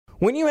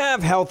When you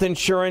have health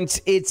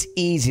insurance, it's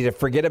easy to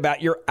forget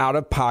about your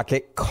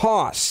out-of-pocket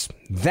costs.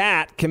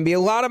 That can be a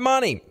lot of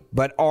money,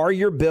 but are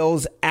your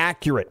bills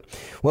accurate?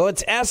 Well,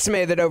 it's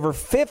estimated that over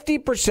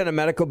 50% of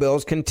medical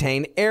bills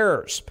contain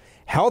errors.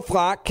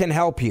 HealthLock can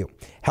help you.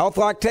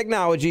 HealthLock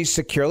technology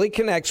securely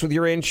connects with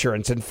your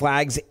insurance and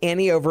flags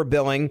any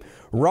overbilling,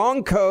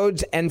 wrong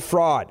codes, and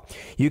fraud.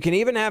 You can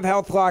even have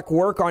HealthLock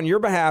work on your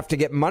behalf to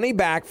get money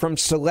back from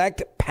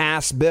select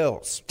past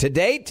bills. To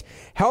date,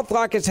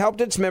 HealthLock has helped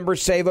its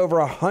members save over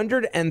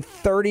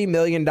 $130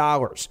 million.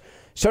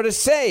 So to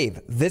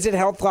save, visit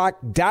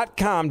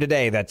healthlock.com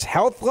today. That's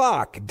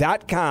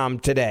healthlock.com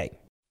today.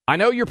 I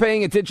know you're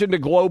paying attention to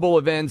global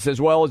events as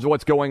well as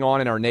what's going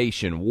on in our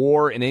nation.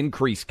 War and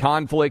increased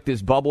conflict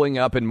is bubbling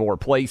up in more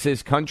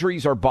places.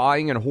 Countries are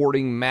buying and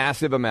hoarding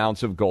massive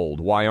amounts of gold.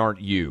 Why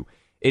aren't you?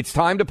 It's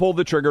time to pull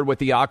the trigger with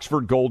the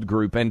Oxford Gold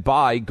Group and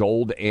buy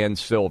gold and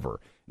silver.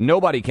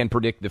 Nobody can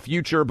predict the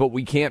future, but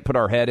we can't put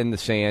our head in the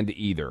sand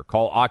either.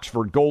 Call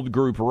Oxford Gold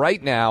Group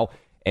right now,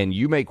 and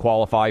you may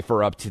qualify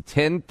for up to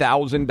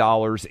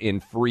 $10,000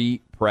 in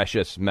free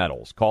precious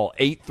metals. Call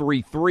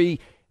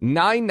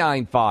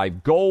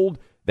 833-995-GOLD.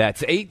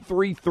 That's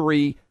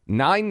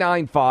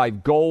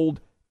 833-995-GOLD,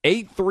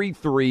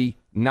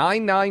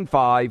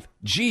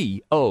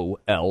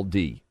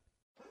 833-995-GOLD.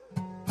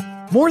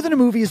 More Than a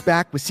Movie is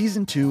back with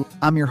Season 2.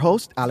 I'm your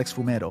host, Alex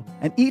Fumero,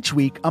 and each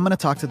week I'm going to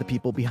talk to the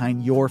people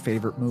behind your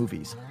favorite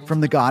movies. From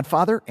The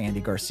Godfather,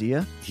 Andy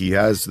Garcia. He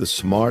has the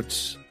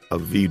smarts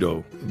of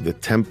Vito, the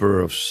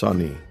temper of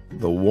Sonny,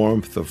 the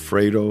warmth of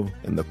Fredo,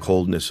 and the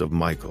coldness of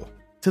Michael.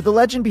 To the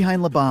legend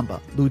behind La Bamba,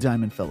 Lou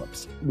Diamond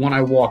Phillips. When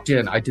I walked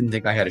in, I didn't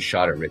think I had a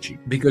shot at Richie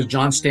because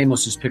John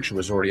Stamos' picture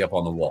was already up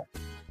on the wall.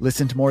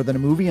 Listen to More Than a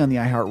Movie on the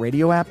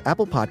iHeartRadio app,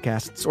 Apple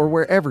Podcasts, or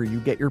wherever you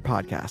get your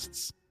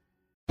podcasts.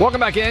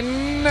 Welcome back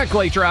in.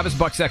 Clay Travis,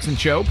 Buck Sexton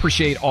Show.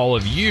 Appreciate all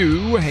of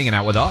you hanging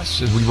out with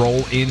us as we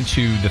roll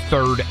into the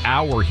third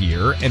hour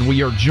here. And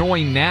we are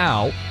joined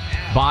now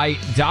by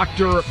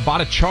Dr.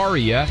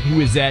 Bhattacharya, who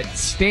is at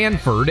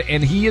Stanford,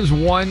 and he is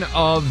one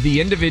of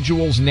the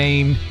individuals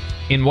named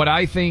in what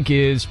I think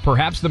is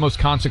perhaps the most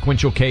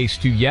consequential case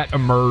to yet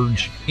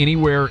emerge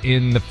anywhere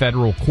in the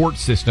federal court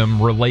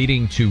system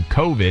relating to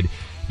COVID.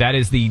 That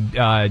is the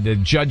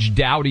Judge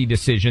Dowdy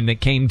decision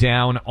that came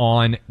down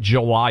on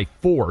July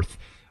 4th.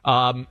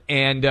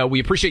 And we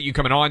appreciate you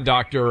coming on,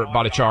 Dr.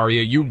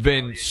 Bhattacharya. You've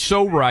been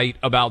so right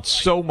about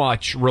so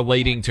much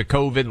relating to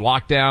COVID,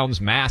 lockdowns,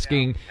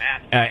 masking,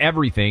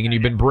 everything, and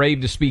you've been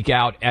brave to speak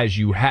out as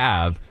you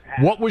have.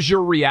 What was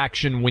your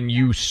reaction when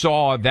you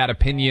saw that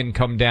opinion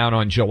come down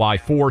on July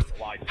 4th?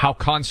 How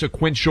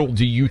consequential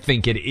do you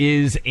think it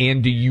is,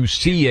 and do you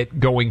see it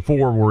going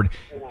forward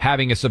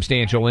having a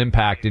substantial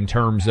impact in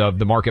terms of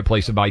the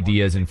marketplace of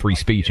ideas and free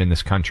speech in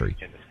this country?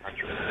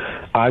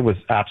 I was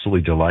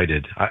absolutely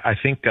delighted. I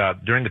think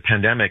during the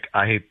pandemic,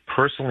 I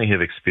personally have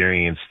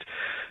experienced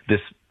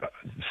this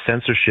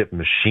censorship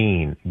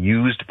machine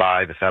used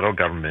by the federal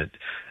government.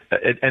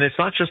 And it's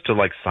not just to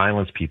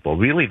silence people.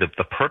 Really, the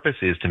purpose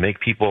is to make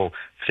people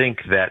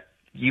think that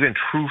even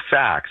true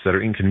facts that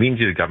are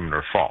inconvenient to the government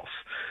are false,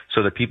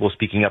 so that people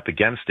speaking up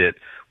against it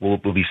will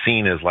be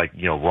seen as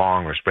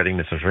wrong or spreading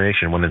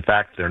misinformation when in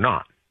fact they're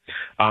not.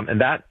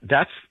 And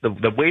that's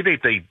the way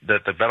that the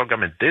federal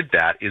government did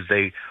that is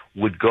they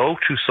would go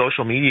to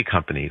social media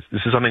companies.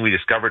 This is something we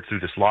discovered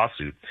through this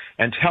lawsuit,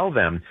 and tell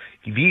them,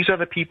 these are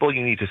the people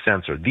you need to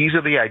censor. These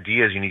are the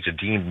ideas you need to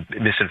deem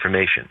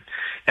misinformation.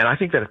 And I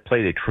think that it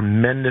played a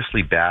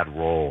tremendously bad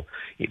role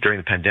during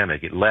the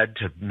pandemic. It led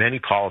to many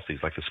policies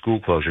like the school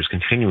closures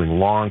continuing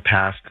long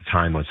past the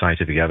time when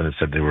scientific evidence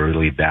said they were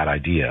really a bad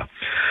idea.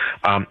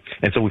 And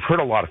so we've hurt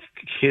a lot of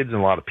kids and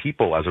a lot of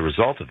people as a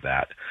result of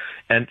that.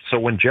 And so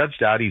when Judge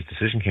Dowdy's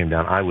decision came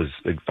down, I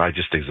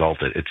just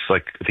exulted. It's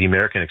like the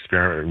American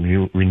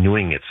experiment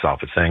renewing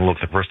itself. It's saying, look,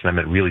 the First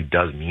Amendment really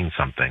does mean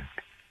something.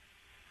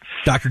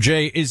 Dr.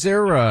 J, is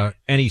there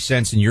any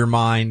sense in your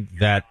mind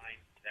that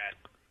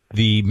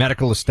the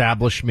medical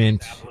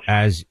establishment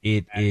as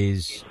it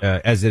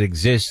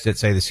exists at,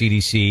 say, the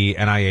CDC,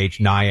 NIH,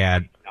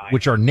 NIAID,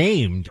 which are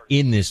named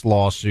in this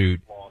lawsuit,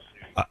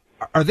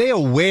 are they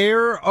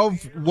aware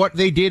of what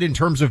they did in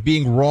terms of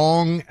being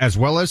wrong as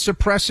well as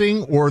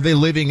suppressing, or are they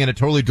living in a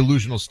totally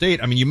delusional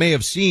state? I mean, you may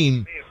have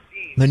seen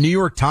the New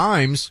York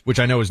Times, which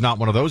I know is not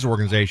one of those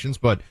organizations,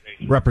 but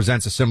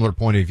represents a similar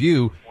point of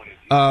view,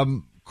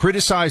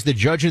 criticize the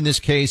judge in this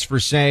case for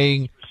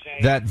saying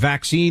that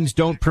vaccines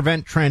don't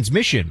prevent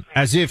transmission,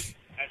 as if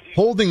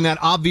holding that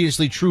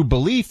obviously true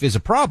belief is a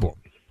problem.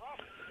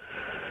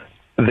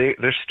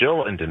 They're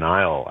still in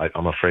denial,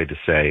 I'm afraid to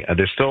say.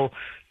 They're still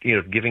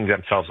giving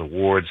themselves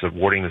awards,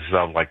 awarding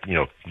themselves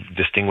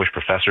distinguished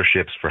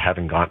professorships for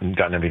having gotten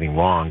everything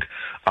wrong.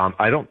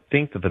 I don't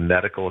think that the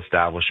medical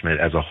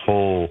establishment as a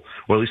whole,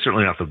 or at least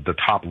certainly not the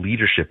top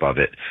leadership of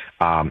it,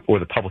 or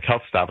the public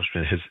health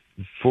establishment has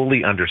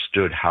fully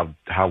understood how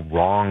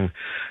wrong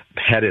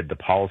headed the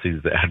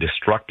policies, how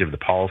destructive the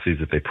policies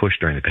that they pushed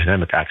during the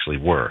pandemic actually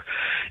were.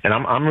 And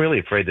I'm really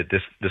afraid that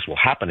this will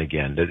happen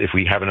again, that if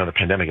we have another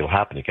pandemic, it'll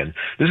happen again.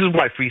 This is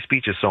why free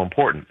speech is so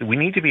important. We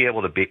need to be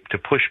able to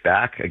push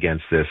back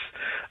against this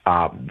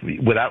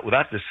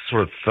without this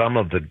sort of thumb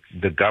of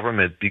the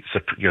government,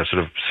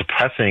 sort of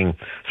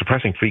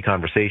suppressing free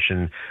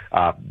conversation,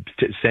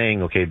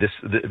 saying, okay,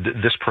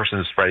 this person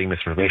is spreading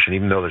misinformation,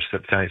 even though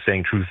they're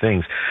saying true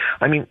things.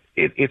 I mean,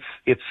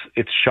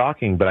 it's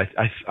shocking, but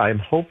I'm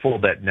hopeful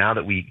that now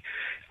that we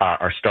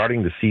are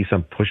starting to see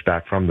some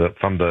pushback from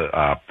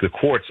the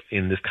courts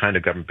in this kind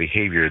of government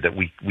behavior, that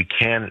we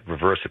can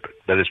reverse it.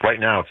 That is, right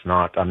now it's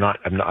not.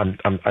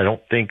 I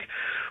don't think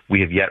we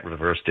have yet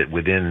reversed it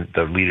within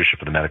the leadership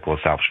of the medical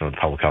establishment, or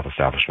the public health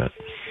establishment.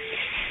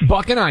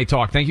 Buck and I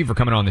talked. Thank you for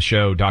coming on the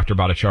show, Dr.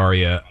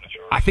 Bhattacharya.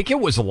 I think it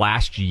was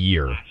last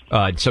year,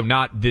 so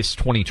not this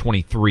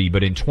 2023,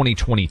 but in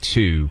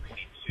 2022.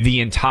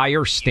 The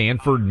entire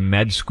Stanford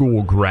med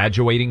school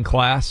graduating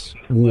class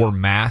wore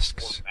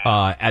masks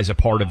as a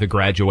part of the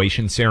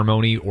graduation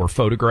ceremony or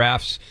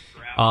photographs.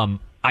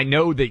 I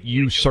know that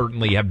you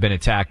certainly have been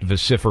attacked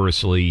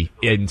vociferously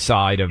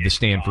inside of the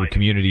Stanford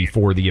community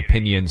for the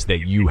opinions that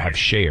you have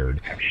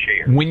shared.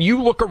 When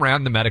you look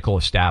around the medical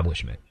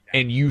establishment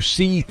and you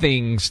see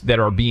things that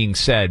are being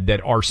said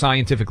that are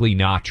scientifically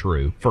not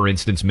true, for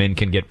instance, men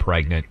can get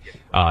pregnant.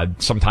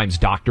 Sometimes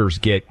doctors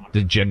get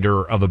the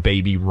gender of a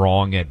baby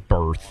wrong at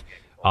birth.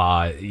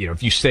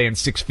 If you stand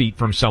 6 feet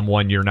from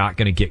someone, you're not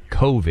going to get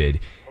COVID.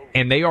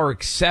 And they are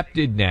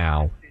accepted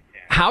now.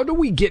 How do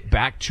we get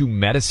back to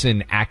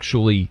medicine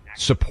actually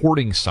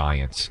supporting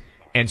science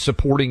and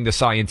supporting the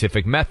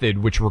scientific method,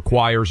 which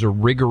requires a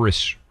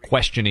rigorous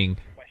questioning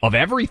of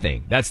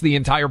everything? That's the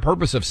entire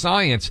purpose of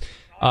science.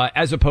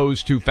 As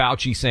opposed to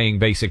Fauci saying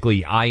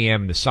basically, I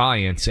am the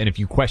science, and if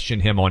you question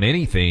him on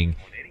anything,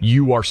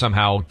 you are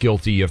somehow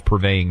guilty of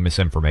purveying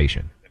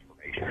misinformation.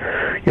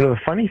 The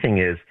funny thing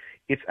is,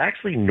 it's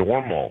actually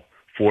normal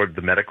for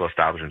the medical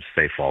establishment to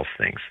say false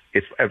things.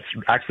 It's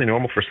actually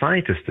normal for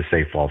scientists to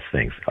say false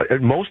things.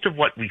 Most of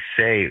what we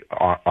say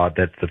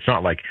that's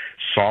not like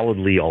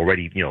solidly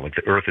already, like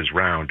the earth is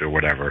round or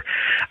whatever,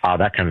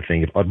 that kind of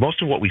thing.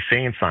 Most of what we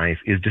say in science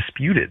is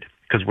disputed,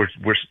 because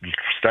we're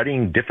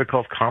studying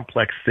difficult,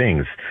 complex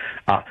things.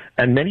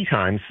 And many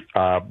times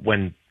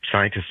when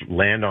scientists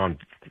land on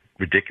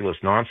ridiculous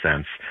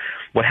nonsense,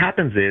 what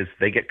happens is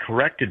they get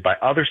corrected by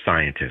other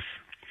scientists.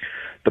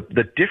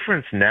 The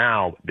difference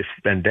now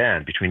and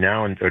then, between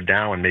now and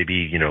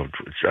maybe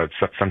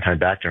sometime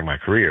back during my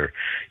career,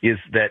 is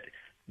that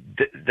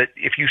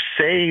if you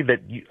say that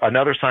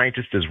another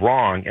scientist is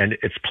wrong and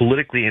it's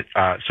politically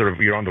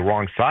you're on the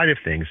wrong side of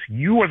things,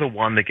 you are the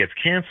one that gets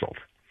canceled.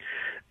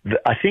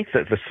 I think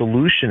that the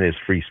solution is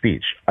free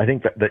speech. I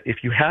think that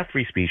if you have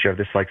free speech, you have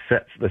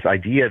this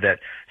idea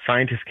that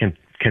scientists can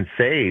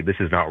say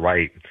this is not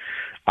right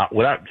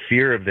without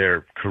fear of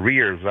their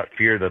careers, without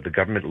fear that the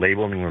government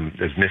labeling them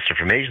as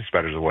misinformation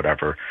spreaders or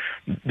whatever.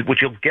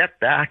 What you'll get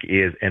back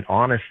is an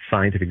honest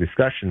scientific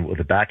discussion with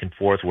a back and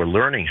forth where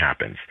learning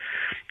happens.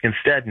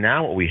 Instead,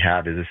 now what we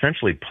have is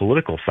essentially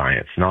political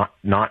science, not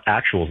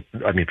actual.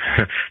 I mean,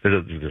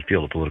 there's a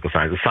field of political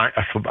science,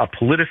 a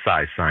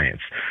politicized science,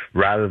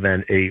 rather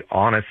than a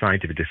honest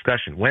scientific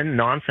discussion. When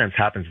nonsense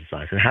happens in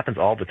science, and it happens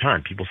all the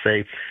time, people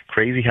say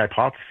crazy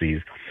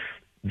hypotheses.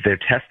 They're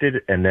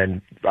tested, and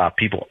then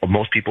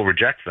most people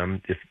reject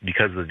them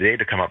because of the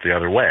data come up the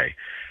other way.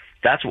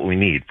 That's what we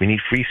need. We need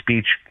free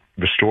speech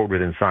restored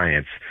within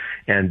science,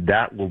 and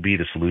that will be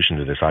the solution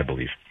to this, I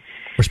believe.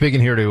 We're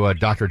speaking here to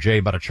Dr.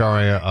 Jay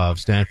Bhattacharya of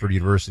Stanford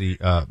University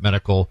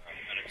Medical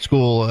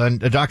School. And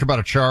Dr.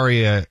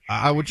 Bhattacharya,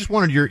 I just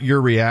wanted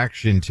your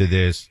reaction to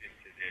this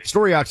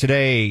story out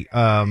today.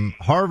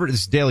 Harvard,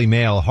 this is Daily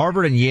Mail.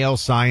 Harvard and Yale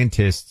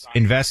scientists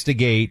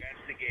investigate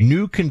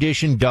new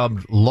condition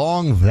dubbed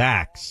long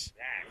vax,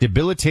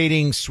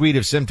 debilitating suite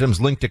of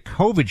symptoms linked to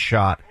COVID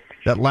shot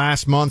that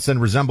last months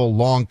and resemble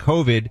long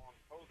COVID,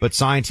 but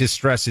scientists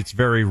stress it's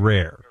very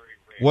rare.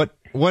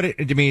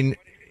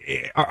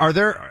 Are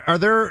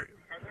there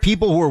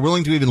people who are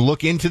willing to even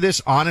look into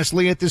this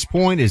honestly at this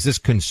point? Is this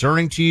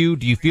concerning to you?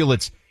 Do you feel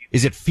is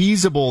it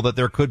feasible that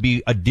there could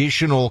be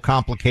additional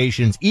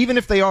complications, even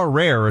if they are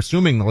rare,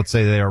 assuming, let's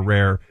say they are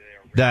rare,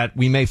 that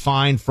we may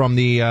find from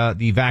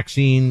the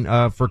vaccine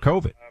for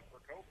COVID?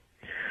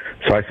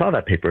 So I saw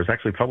that paper. It was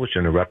actually published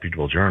in a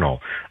reputable journal.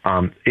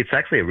 It's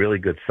actually a really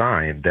good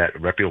sign that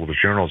reputable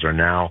journals are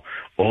now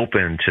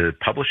open to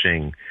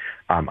publishing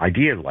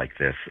ideas like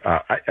this.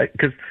 I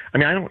have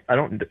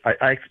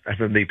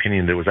the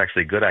opinion that it was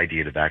actually a good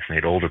idea to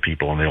vaccinate older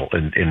people in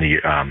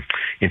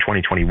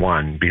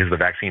 2021, because the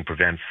vaccine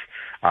prevents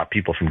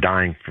people from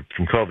dying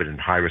from COVID, and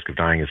high risk of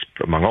dying is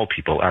among old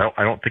people.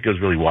 I don't think it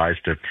was really wise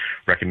to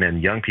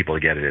recommend young people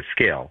to get it at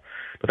scale.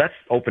 But that's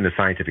open to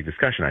scientific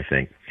discussion, I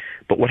think.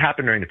 But what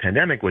happened during the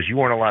pandemic was you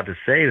weren't allowed to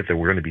say that there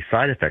were going to be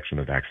side effects from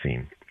the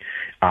vaccine.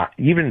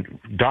 Even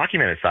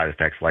documented side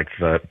effects like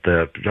the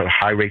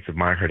high rates of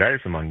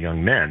myocarditis among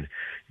young men,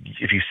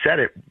 if you said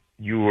it,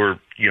 you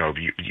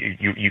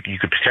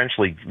could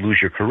potentially lose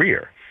your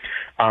career.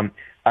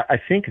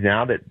 I think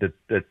now that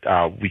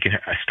we can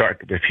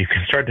start, if you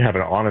can start to have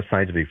an honest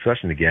scientific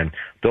discussion again,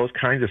 those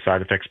kinds of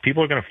side effects,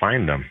 people are going to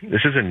find them.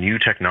 This is a new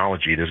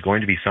technology. There's going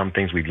to be some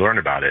things we learn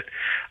about it.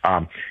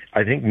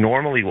 I think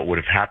normally what would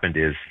have happened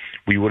is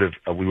we would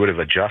have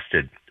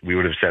adjusted. We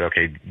would have said,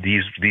 okay,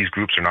 these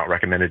groups are not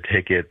recommended to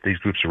take it. These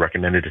groups are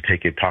recommended to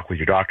take it. Talk with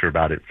your doctor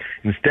about it.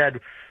 Instead,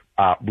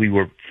 we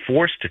were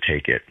forced to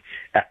take it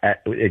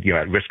at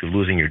risk of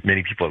losing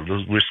many people at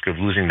risk of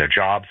losing their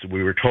jobs.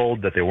 We were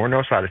told that there were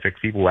no side effects.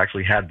 People who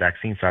actually had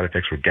vaccine side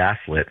effects were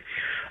gaslit.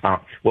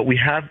 What we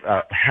have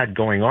had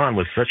going on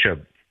was such a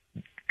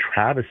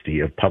travesty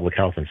of public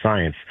health and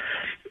science.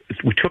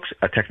 We took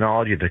a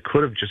technology that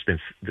could have just been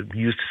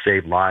used to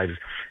save lives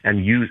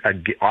and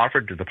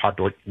offered to the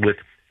public with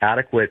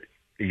adequate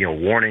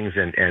warnings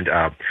and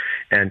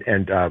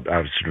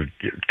sort of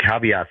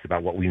caveats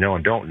about what we know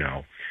and don't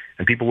know.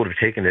 And people would have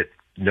taken it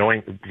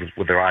knowing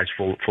with their eyes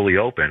fully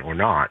open or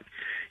not.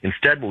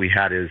 Instead, what we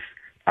had is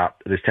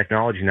this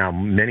technology now.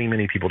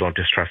 Many people don't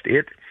distrust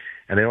it,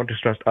 and they don't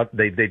distrust.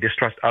 They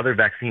distrust other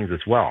vaccines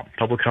as well.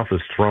 Public health has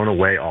thrown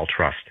away all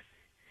trust.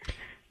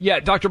 Yeah,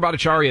 Dr.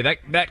 Bhattacharya,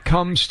 that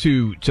comes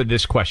to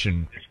this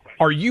question.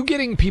 Are you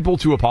getting people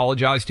to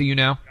apologize to you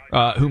now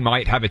who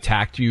might have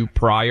attacked you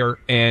prior?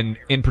 And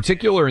in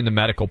particular in the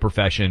medical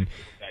profession,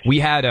 we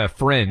had a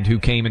friend who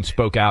came and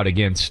spoke out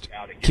against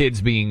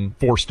kids being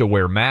forced to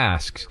wear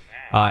masks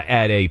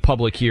at a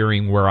public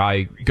hearing where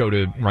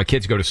my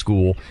kids go to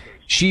school.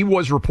 She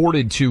was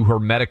reported to her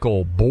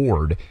medical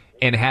board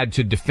and had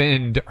to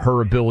defend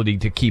her ability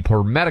to keep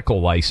her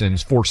medical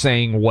license for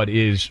saying what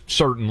is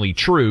certainly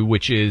true,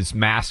 which is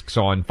masks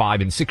on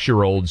 5- and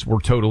 6-year-olds were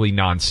totally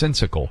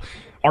nonsensical.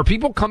 Are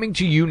people coming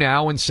to you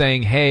now and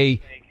saying,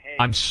 hey,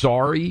 I'm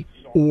sorry?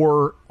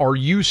 Or are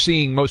you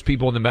seeing most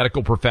people in the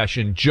medical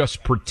profession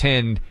just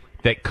pretend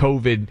that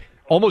COVID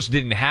almost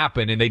didn't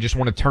happen and they just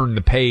want to turn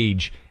the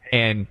page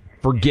and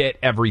forget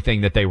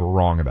everything that they were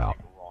wrong about?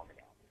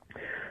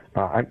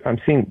 I'm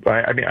seeing.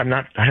 I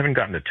haven't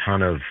gotten a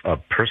ton of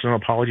personal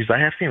apologies. I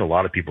have seen a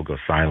lot of people go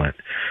silent,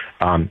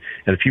 and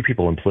a few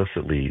people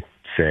implicitly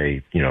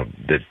say,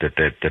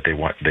 that they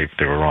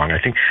were wrong. I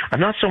think I'm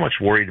not so much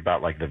worried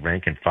about like the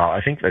rank and file.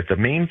 I think that the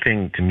main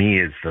thing to me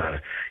is the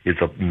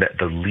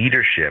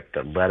leadership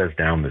that led us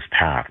down this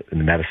path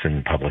in medicine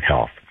and public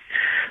health.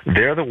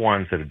 They're the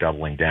ones that are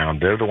doubling down.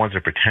 They're the ones that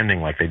are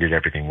pretending like they did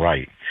everything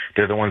right.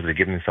 They're the ones that are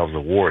giving themselves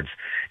awards.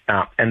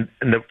 I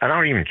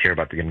don't even care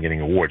about them getting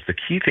awards. The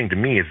key thing to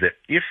me is that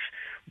if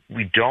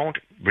we don't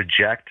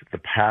reject the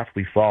path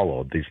we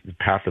followed, the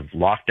path of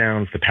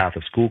lockdowns, the path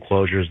of school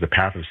closures, the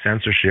path of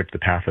censorship, the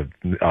path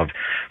of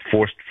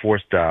forced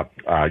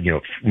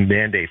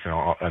mandates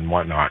and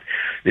whatnot,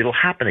 it'll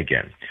happen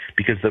again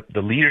because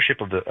the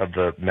leadership of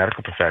the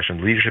medical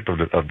profession, leadership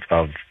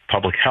of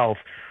public health,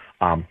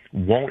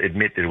 won't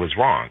admit that it was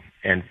wrong,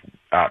 and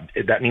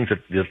that means that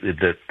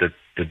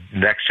the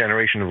next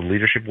generation of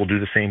leadership will do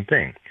the same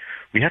thing.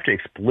 We have to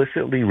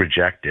explicitly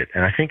reject it,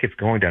 and I think it's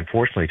going to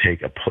unfortunately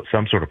take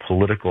some sort of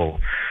political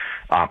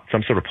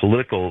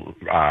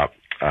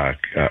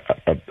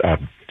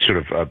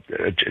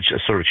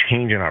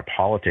change in our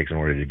politics in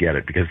order to get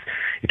it. Because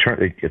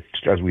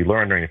as we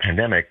learned during the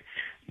pandemic,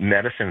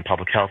 medicine and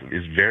public health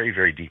is very,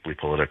 very deeply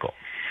political.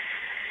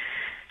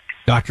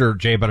 Dr.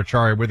 Jay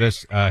Bhattacharya with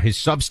us. His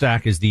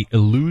Substack is The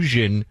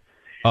Illusion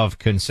of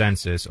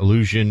Consensus,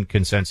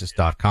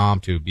 illusionconsensus.com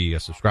to be a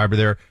subscriber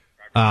there.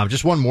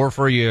 Just one more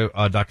for you,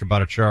 Dr.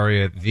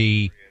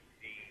 Bhattacharya.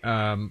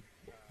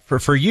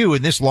 For you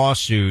in this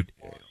lawsuit,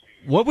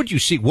 what would you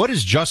see? What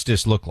does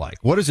justice look like?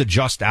 What is a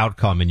just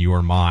outcome in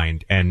your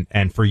mind?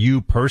 And for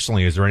you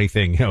personally, is there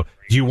anything, do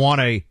you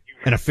want an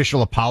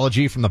official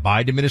apology from the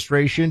Biden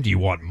administration? Do you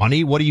want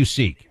money? What do you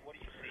seek?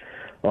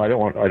 Well, I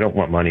don't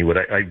want money. What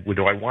I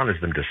want is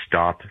them to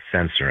stop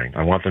censoring.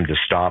 I want them to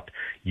stop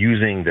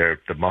using the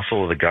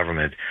muscle of the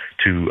government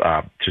to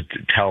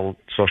tell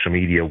social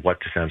media what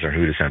to censor and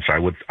who to censor.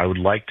 I would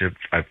like to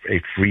have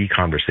a free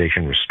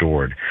conversation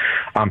restored.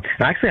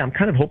 Actually, I'm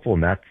kind of hopeful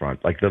on that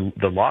front. Like the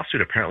lawsuit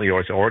apparently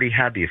has already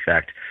had the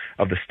effect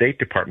of the State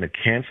Department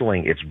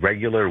canceling its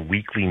regular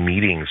weekly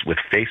meetings with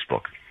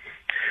Facebook.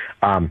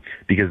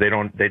 Because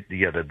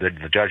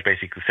the judge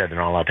basically said they're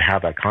not allowed to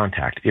have that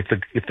contact. If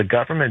the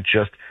government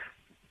just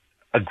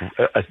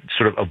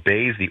sort of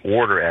obeys the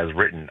order as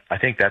written, I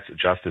think that's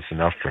justice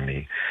enough for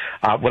me.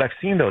 What I've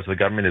seen though is the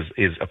government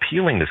is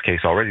appealing this case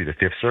already to the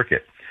Fifth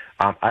Circuit.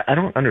 I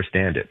don't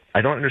understand it.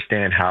 I don't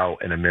understand how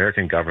an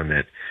American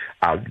government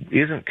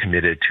isn't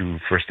committed to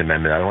First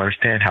Amendment. I don't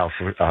understand how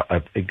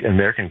an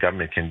American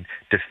government can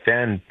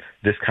defend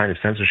this kind of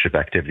censorship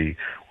activity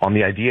on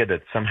the idea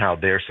that somehow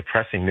they're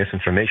suppressing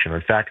misinformation. In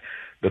fact,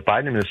 the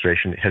Biden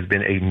administration has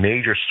been a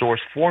major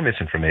source for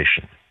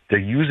misinformation.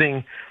 They've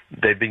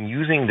been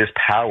using this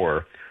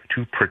power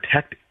to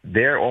protect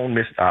their own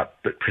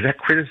protect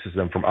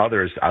criticism from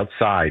others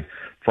outside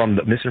from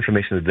the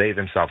misinformation that they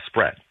themselves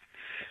spread.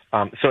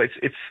 So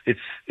it's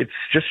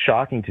just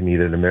shocking to me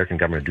that the American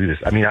government would do this.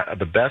 I mean,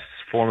 the best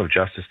form of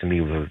justice to me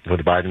for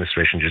the Biden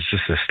administration is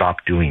just to stop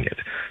doing it,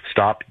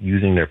 stop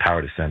using their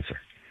power to censor.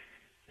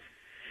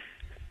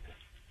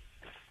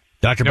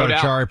 Dr.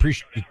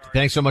 Bhattacharya,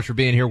 thanks so much for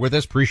being here with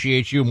us.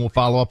 Appreciate you, and we'll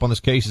follow up on this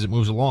case as it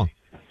moves along.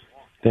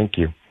 Thank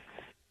you.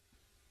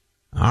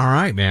 All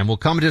right, man. We'll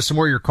come to some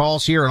more of your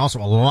calls here, and also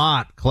a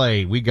lot,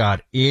 Clay. We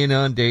got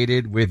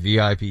inundated with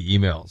VIP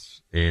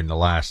emails in the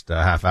last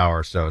half hour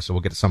or so we'll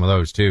get to some of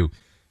those, too.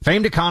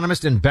 Famed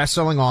economist and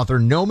best-selling author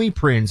Nomi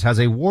Prince has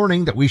a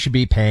warning that we should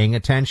be paying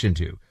attention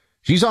to.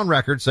 She's on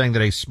record saying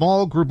that a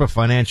small group of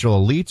financial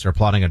elites are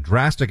plotting a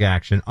drastic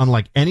action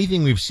unlike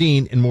anything we've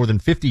seen in more than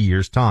 50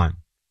 years' time.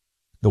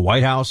 The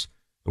White House,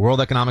 the World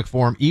Economic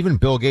Forum, even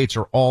Bill Gates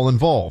are all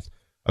involved.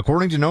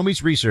 According to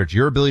Nomi's research,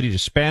 your ability to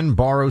spend,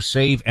 borrow,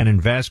 save, and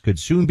invest could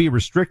soon be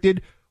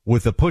restricted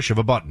with the push of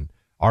a button.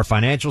 Our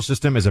financial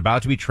system is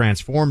about to be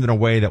transformed in a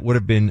way that would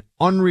have been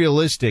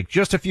unrealistic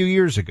just a few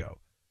years ago.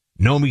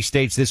 Nomi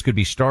states this could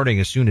be starting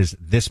as soon as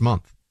this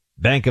month.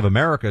 Bank of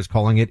America is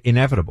calling it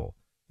inevitable.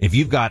 If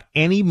you've got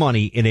any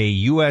money in a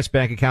U.S.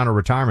 bank account or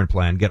retirement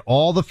plan, get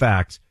all the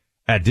facts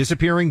at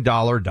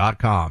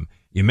disappearingdollar.com.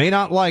 You may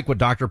not like what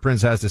Dr.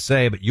 Prince has to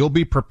say, but you'll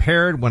be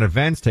prepared when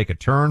events take a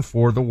turn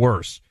for the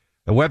worse.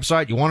 The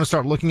website you want to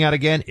start looking at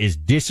again is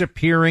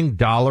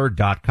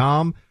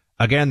disappearingdollar.com.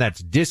 Again,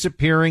 that's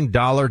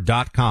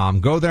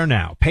disappearingdollar.com. Go there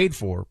now. Paid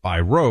for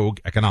by Rogue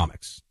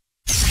Economics.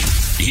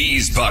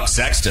 He's Buck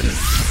Sexton.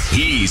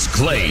 He's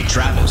Clay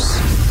Travis.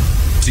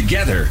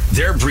 Together,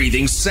 they're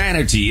breathing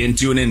sanity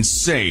into an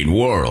insane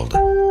world.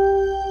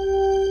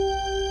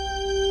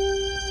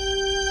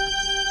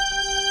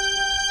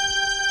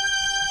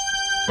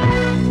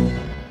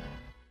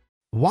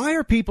 Why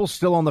are people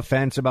still on the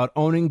fence about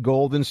owning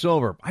gold and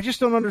silver? I just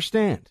don't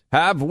understand.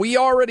 Have we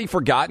already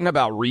forgotten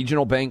about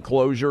regional bank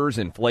closures,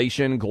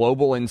 inflation,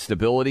 global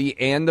instability,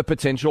 and the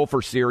potential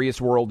for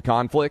serious world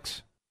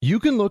conflicts?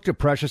 You can look to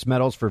precious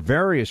metals for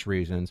various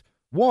reasons.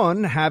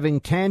 1, having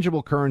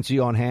tangible currency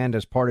on hand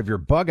as part of your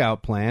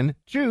bug-out plan.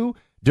 2,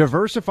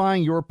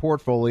 diversifying your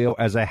portfolio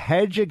as a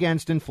hedge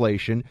against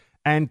inflation.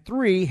 And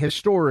 3,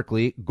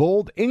 historically,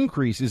 gold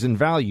increases in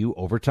value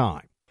over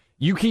time.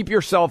 You keep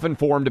yourself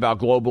informed about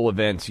global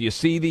events. You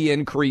see the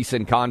increase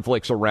in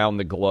conflicts around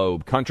the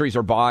globe. Countries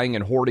are buying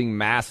and hoarding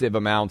massive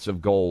amounts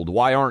of gold.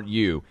 Why aren't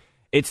you?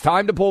 It's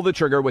time to pull the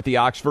trigger with the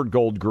Oxford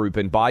Gold Group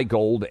and buy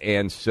gold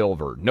and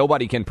silver.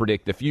 Nobody can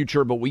predict the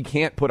future, but we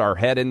can't put our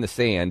head in the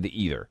sand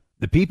either.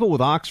 The people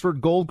with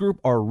Oxford Gold Group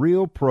are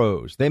real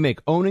pros. They make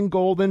owning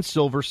gold and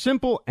silver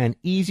simple and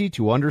easy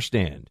to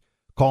understand.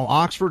 Call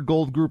Oxford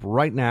Gold Group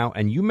right now,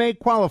 and you may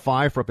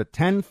qualify for up to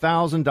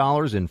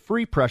 $10,000 in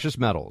free precious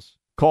metals.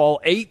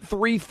 Call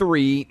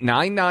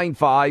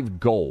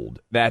 833-995-GOLD.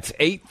 That's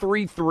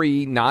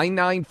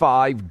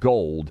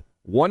 833-995-GOLD.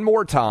 One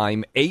more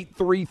time,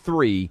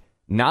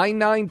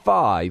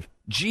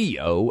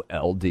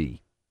 833-995-GOLD.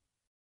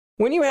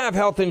 When you have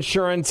health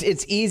insurance,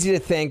 it's easy to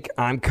think,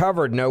 I'm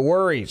covered, no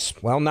worries.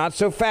 Well, not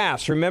so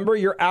fast. Remember,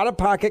 your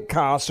out-of-pocket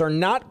costs are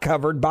not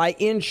covered by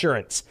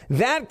insurance.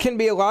 That can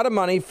be a lot of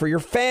money for your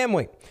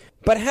family.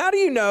 But how do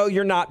you know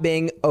you're not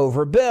being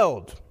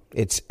overbilled?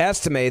 It's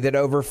estimated that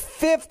over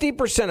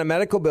 50% of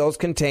medical bills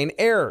contain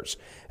errors.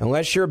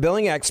 Unless you're a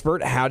billing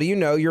expert, how do you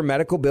know your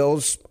medical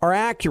bills are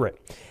accurate?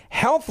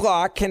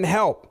 HealthLock can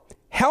help.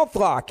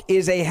 HealthLock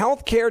is a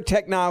healthcare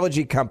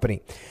technology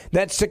company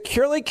that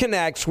securely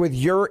connects with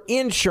your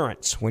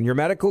insurance. When your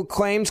medical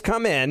claims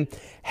come in,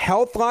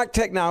 HealthLock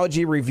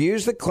technology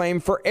reviews the claim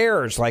for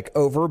errors like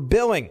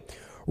overbilling,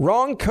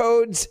 wrong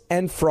codes,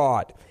 and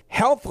fraud.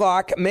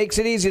 HealthLock makes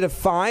it easy to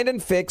find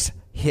and fix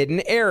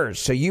hidden errors,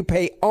 so you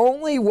pay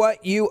only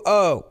what you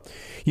owe.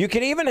 You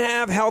can even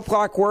have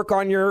HealthLock work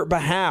on your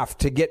behalf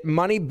to get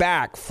money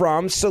back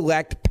from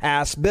select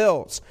past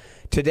bills.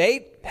 To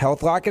date,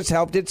 HealthLock has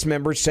helped its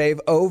members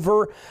save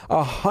over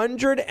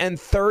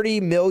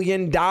 $130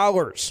 million.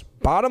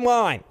 Bottom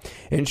line,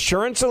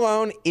 insurance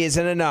alone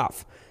isn't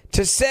enough.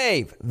 To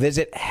save,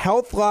 visit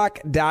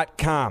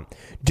healthlock.com.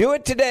 Do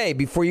it today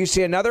before you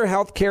see another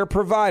healthcare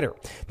provider.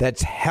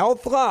 That's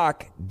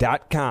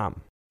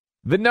healthlock.com.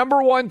 The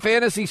number one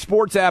fantasy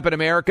sports app in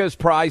America is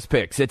Prize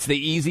Picks. It's the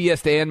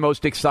easiest and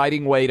most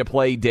exciting way to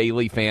play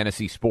daily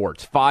fantasy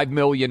sports. 5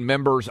 million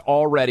members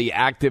already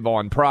active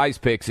on Prize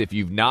Picks. If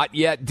you've not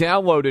yet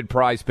downloaded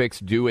Prize Picks,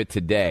 do it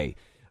today.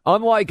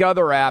 Unlike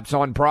other apps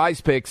on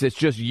Prize Picks, it's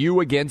just you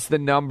against the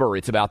number.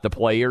 It's about the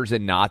players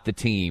and not the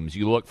teams.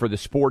 You look for the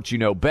sports you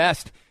know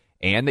best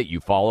and that you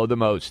follow the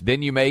most.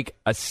 Then you make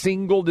a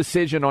single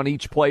decision on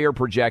each player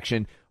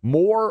projection,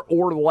 more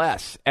or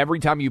less. Every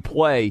time you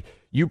play,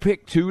 you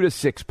pick 2 to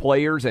 6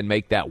 players and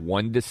make that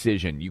one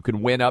decision. You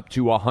can win up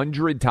to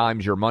 100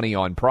 times your money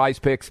on Prize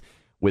Picks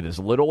with as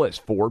little as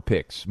 4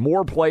 picks.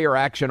 More player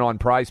action on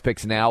Prize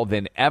Picks now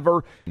than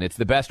ever, and it's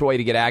the best way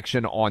to get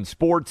action on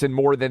sports in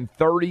more than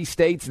 30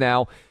 states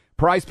now.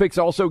 Prize Picks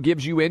also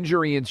gives you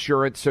injury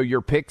insurance so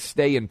your picks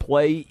stay in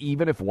play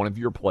even if one of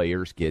your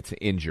players gets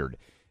injured.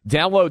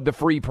 Download the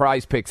free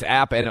Prize Picks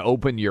app and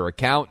open your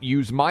account.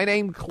 Use my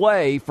name,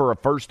 Clay, for a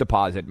first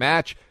deposit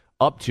match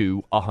up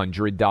to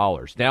 $100.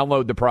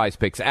 Download the Prize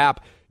Picks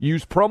app.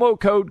 Use promo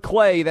code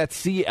CLAY, that's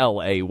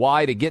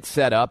C-L-A-Y, to get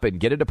set up and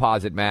get a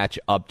deposit match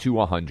up to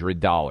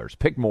 $100.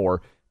 Pick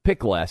more,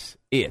 pick less.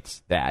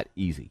 It's that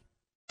easy.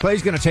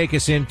 Clay's going to take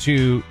us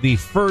into the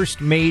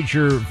first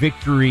major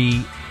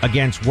victory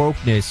against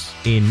wokeness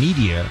in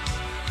media,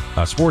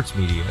 sports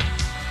media,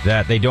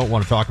 that they don't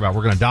want to talk about.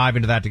 We're going to dive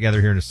into that together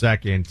here in a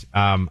second.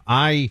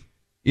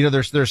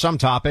 There's some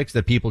topics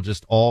that people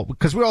just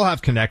because we all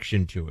have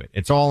connection to it.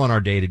 It's all in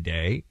our day to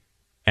day,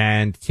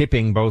 and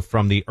tipping, both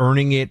from the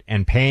earning it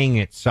and paying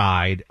it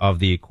side of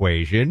the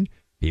equation,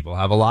 people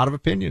have a lot of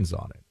opinions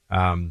on it.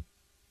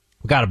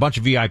 We've got a bunch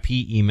of VIP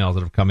emails that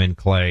have come in,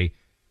 Clay.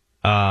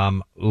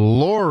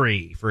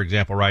 Lori, for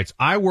example, writes,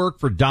 I work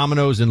for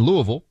Domino's in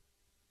Louisville.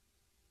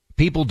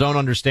 People don't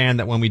understand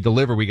that when we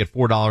deliver, we get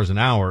 $4 an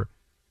hour.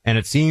 And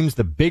it seems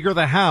the bigger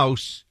the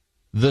house,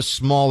 the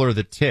smaller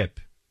the tip.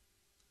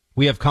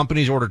 We have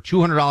companies order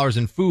 $200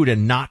 in food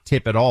and not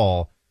tip at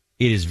all.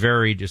 It is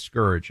very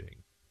discouraging.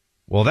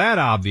 Well, that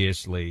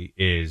obviously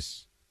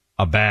is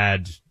a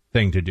bad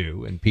thing to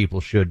do, and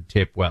people should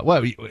tip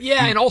well.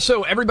 Yeah, and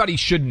also everybody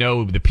should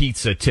know the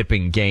pizza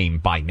tipping game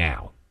by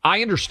now.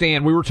 I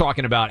understand we were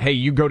talking about, hey,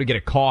 you go to get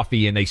a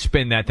coffee and they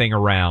spin that thing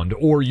around,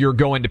 or you're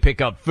going to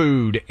pick up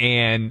food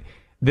and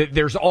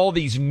there's all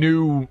these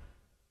new,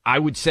 I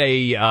would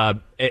say,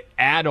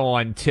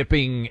 add-on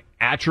tipping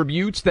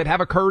attributes that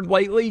have occurred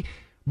lately.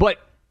 But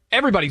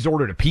everybody's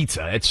ordered a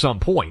pizza at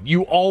some point.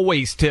 You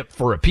always tip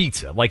for a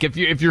pizza. Like if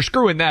you're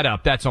screwing that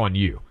up, that's on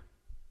you.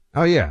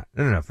 Oh yeah,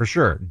 no, for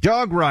sure.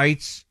 Doug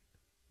writes,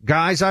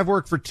 guys, I've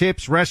worked for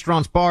tips,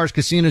 restaurants, bars,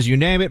 casinos, you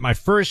name it. My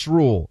first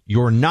rule,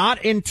 you're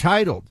not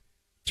entitled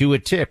to a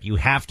tip. You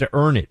have to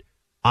earn it.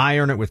 I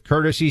earn it with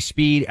courtesy,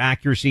 speed,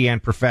 accuracy,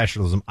 and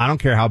professionalism. I don't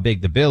care how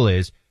big the bill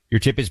is. Your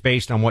tip is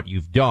based on what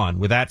you've done.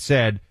 With that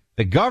said,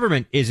 the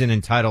government isn't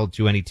entitled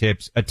to any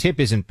tips. A tip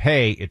isn't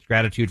pay. It's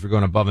gratitude for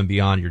going above and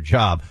beyond your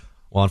job.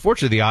 Well,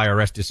 unfortunately, the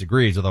IRS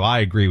disagrees, although I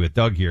agree with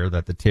Doug here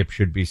that the tip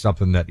should be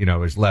something that,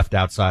 is left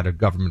outside of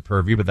government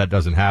purview, but that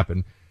doesn't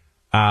happen.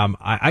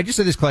 I just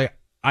said this, Clay.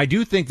 I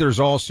do think there's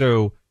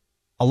also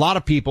a lot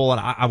of people,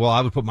 and I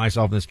would put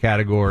myself in this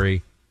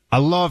category. I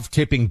love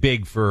tipping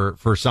big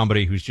for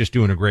somebody who's just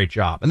doing a great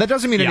job. And that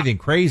doesn't mean anything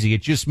crazy.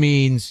 It just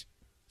means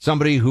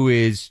somebody who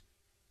is,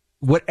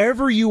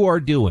 whatever you are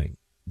doing,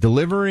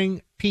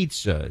 delivering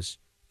pizzas,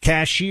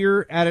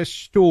 cashier at a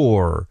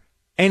store,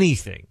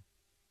 anything,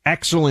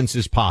 excellence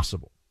is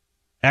possible.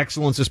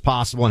 Excellence is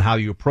possible in how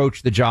you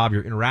approach the job,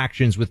 your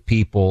interactions with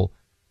people,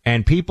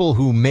 and people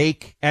who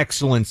make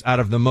excellence out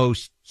of the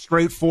most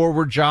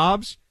straightforward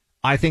jobs.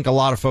 I think a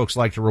lot of folks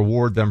like to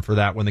reward them for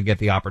that when they get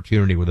the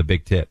opportunity with a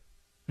big tip.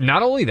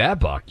 Not only that,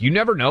 Buck, you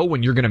never know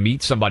when you're going to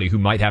meet somebody who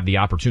might have the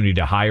opportunity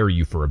to hire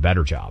you for a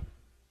better job.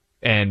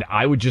 And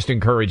I would just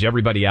encourage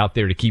everybody out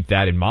there to keep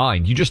that in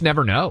mind. You just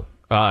never know.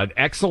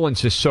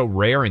 Excellence is so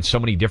rare in so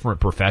many different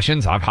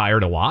professions. I've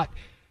hired a lot.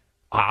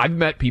 I've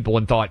met people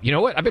and thought, you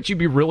know what? I bet you'd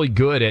be really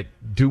good at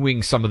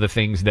doing some of the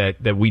things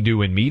that we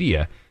do in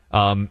media,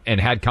 and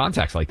had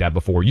contacts like that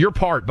before. You're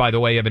part, by the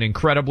way, of an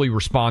incredibly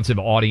responsive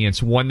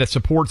audience, one that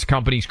supports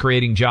companies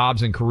creating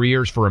jobs and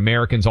careers for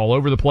Americans all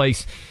over the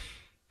place.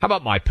 How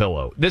about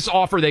MyPillow? This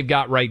offer they've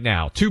got right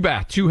now, 2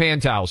 bath, 2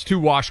 hand towels, 2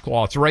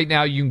 washcloths. Right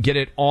now you can get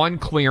it on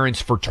clearance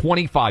for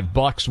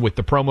 $25 with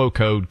the promo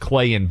code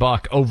Clay and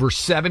Buck. Over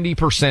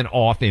 70%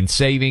 off in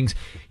savings.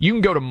 You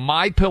can go to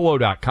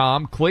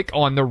MyPillow.com, click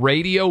on the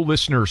radio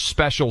listeners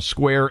special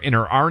square,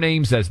 enter our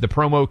names as the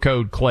promo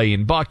code Clay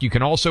and Buck. You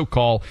can also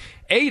call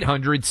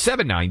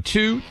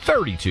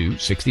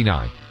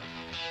 800-792-3269.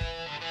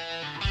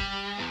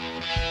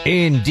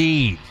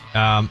 Indeed.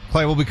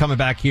 Clay, we'll be coming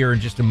back here in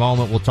just a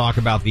moment. We'll talk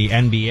about the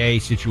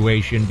NBA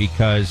situation,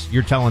 because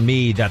you're telling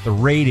me that the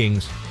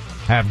ratings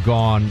have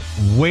gone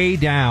way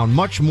down,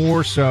 much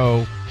more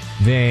so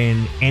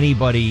than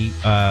anybody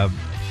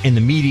in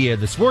the media,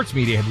 the sports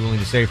media, had been willing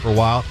to say for a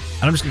while.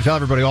 And I'm just going to tell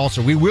everybody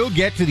also, we will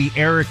get to the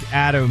Eric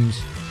Adams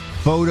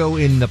photo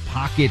in the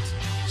pocket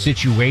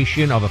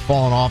situation of a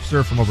fallen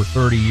officer from over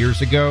 30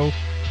 years ago.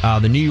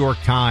 The New York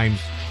Times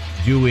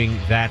doing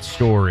that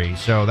story.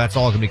 So that's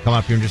all going to be coming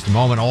up here in just a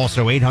moment.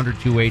 Also,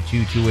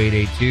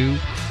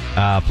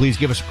 800-282-2882. Please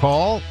give us a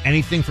call.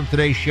 Anything from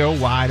today's show,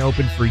 wide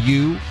open for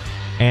you.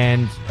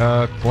 And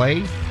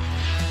Clay?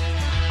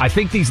 I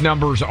think these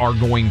numbers are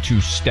going to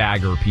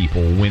stagger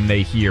people when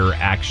they hear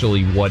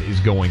actually what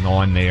is going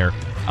on there,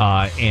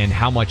 and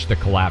how much the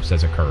collapse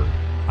has occurred.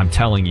 I'm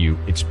telling you,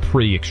 it's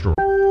pretty extraordinary.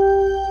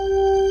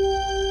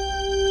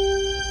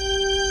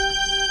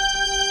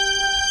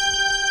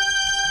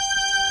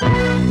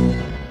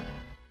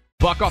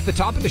 Buck, off the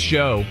top of the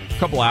show a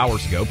couple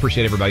hours ago,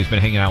 appreciate everybody who's been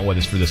hanging out with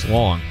us for this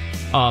long.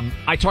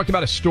 I talked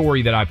about a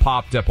story that I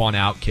popped up on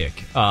Outkick,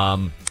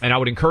 and I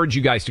would encourage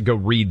you guys to go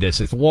read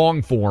this. It's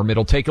long form.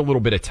 It'll take a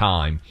little bit of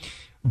time,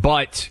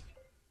 but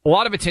a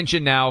lot of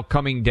attention now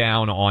coming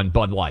down on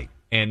Bud Light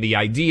and the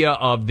idea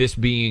of this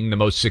being the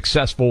most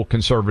successful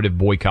conservative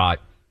boycott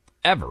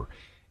ever.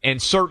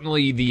 And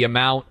certainly the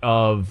amount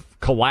of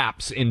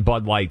collapse in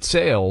Bud Light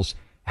sales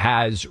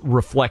has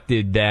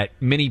reflected that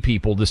many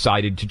people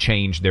decided to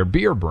change their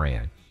beer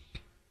brand.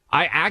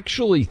 I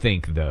actually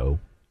think, though,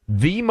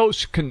 the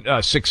most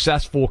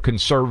successful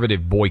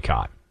conservative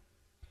boycott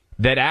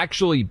that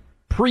actually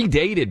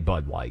predated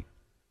Bud Light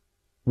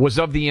was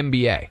of the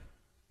NBA,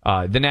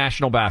 the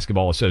National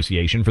Basketball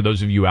Association, for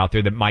those of you out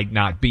there that might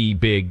not be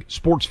big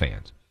sports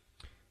fans.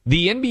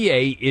 The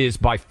NBA is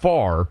by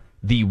far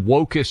the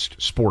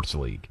wokest sports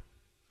league.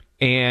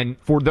 And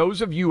for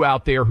those of you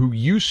out there who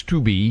used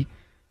to be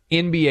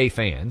NBA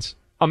fans,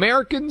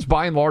 Americans,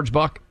 by and large,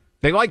 Buck,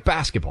 they like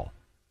basketball.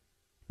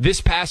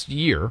 This past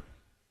year,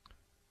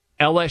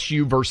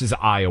 LSU versus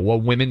Iowa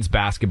women's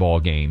basketball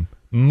game,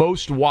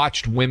 most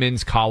watched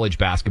women's college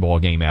basketball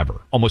game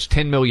ever. Almost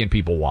 10 million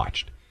people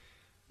watched.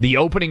 The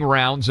opening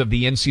rounds of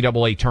the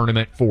NCAA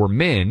tournament for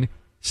men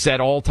set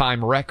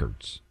all-time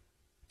records.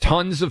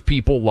 Tons of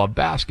people love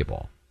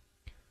basketball.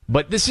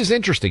 But this is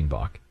interesting,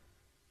 Buck.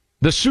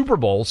 The Super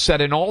Bowl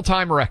set an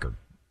all-time record.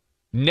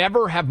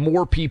 Never have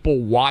more people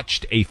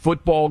watched a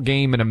football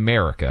game in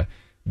America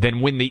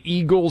than when the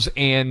Eagles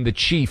and the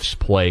Chiefs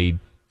played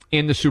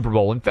in the Super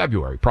Bowl in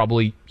February.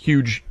 Probably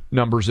huge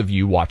numbers of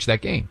you watched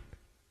that game.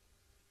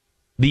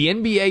 The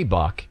NBA,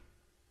 Buck,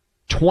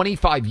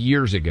 25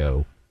 years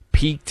ago,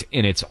 peaked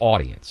in its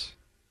audience.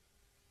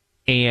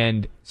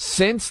 And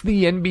since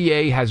the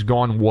NBA has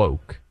gone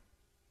woke,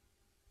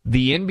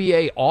 the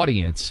NBA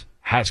audience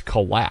has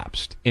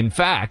collapsed. In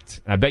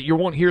fact, I bet you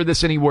won't hear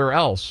this anywhere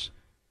else,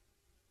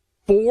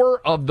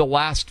 4 of the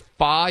last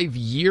 5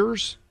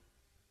 years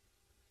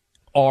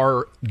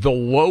are the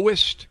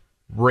lowest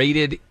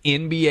rated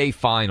NBA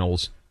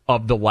finals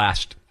of the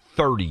last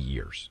 30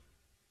 years.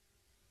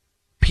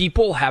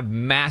 People have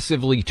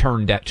massively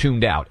tuned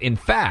out. In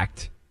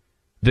fact,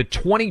 the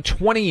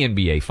 2020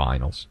 NBA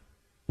finals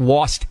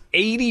lost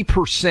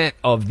 80%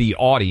 of the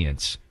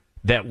audience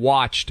that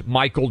watched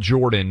Michael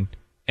Jordan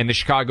and the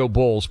Chicago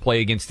Bulls play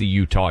against the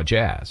Utah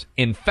Jazz.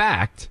 In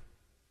fact,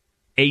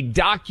 a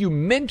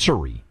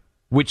documentary,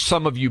 which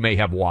some of you may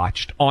have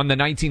watched, on the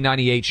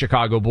 1998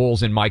 Chicago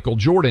Bulls and Michael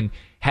Jordan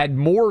had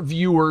more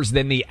viewers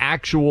than the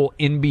actual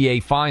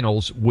NBA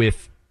finals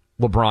with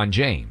LeBron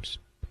James.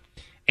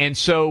 And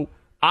so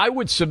I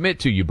would submit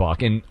to you,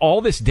 Buck, and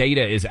all this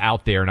data is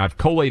out there, and I've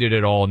collated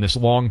it all in this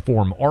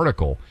long-form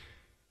article.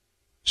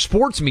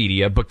 Sports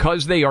media,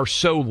 because they are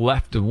so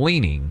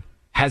left-leaning,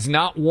 has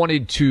not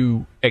wanted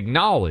to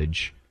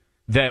acknowledge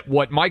that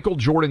what Michael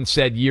Jordan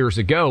said years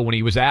ago when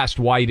he was asked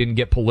why he didn't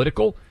get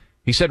political,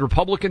 he said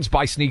Republicans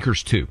buy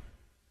sneakers too.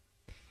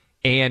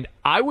 And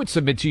I would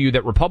submit to you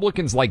that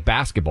Republicans like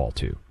basketball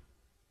too.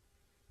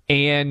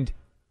 And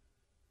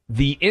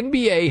the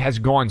NBA has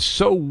gone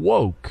so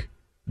woke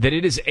that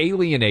it has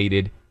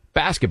alienated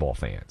basketball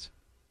fans.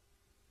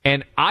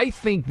 And I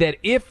think that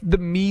if the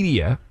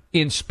media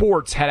in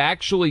sports had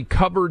actually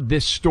covered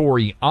this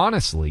story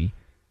honestly,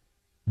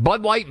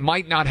 Bud Light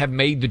might not have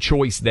made the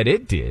choice that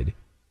it did,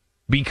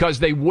 because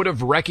they would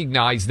have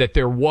recognized that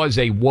there was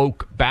a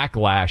woke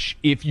backlash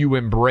if you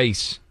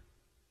embrace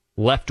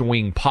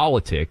left-wing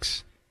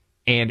politics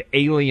and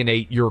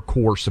alienate your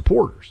core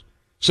supporters.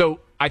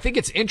 So I think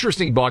it's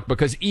interesting, Buck,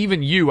 because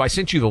even you, I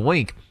sent you the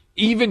link,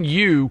 even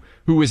you,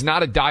 who is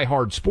not a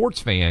diehard sports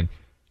fan,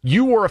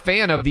 you were a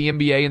fan of the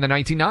NBA in the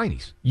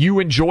 1990s. You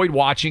enjoyed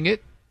watching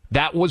it.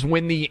 That was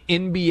when the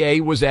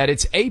NBA was at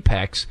its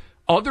apex.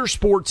 Other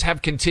sports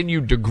have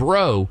continued to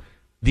grow.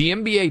 The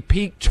NBA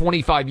peaked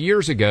 25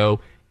 years ago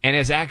and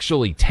has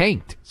actually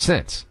tanked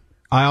since.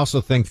 I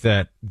also think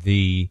that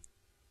the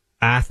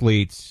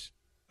athletes,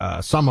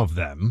 some of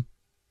them,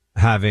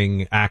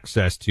 having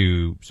access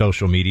to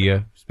social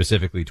media,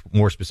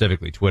 more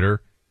specifically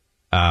Twitter,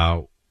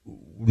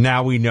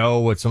 now we know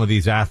what some of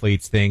these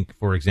athletes think,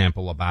 for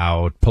example,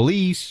 about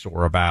police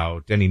or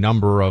about any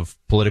number of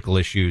political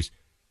issues.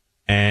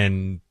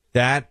 And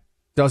that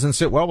doesn't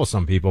sit well with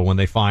some people when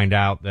they find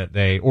out that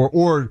they,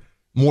 or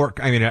more,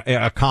 I mean,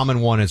 a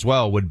common one as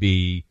well would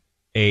be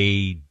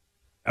a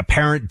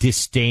apparent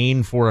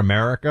disdain for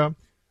America.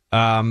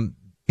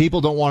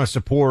 People don't want to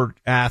support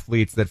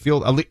athletes that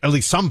feel, at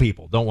least some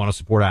people don't want to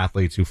support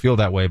athletes who feel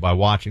that way by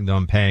watching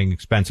them, paying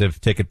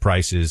expensive ticket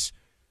prices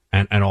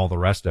and all the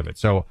rest of it.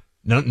 So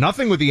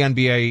nothing with the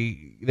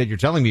NBA that you're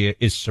telling me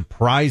is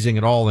surprising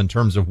at all in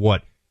terms of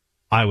what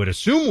I would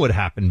assume would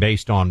happen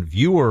based on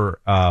viewer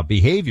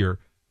behavior.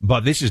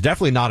 But this is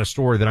definitely not a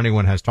story that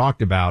anyone has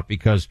talked about,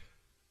 because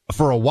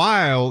for a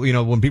while, you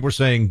know, when people were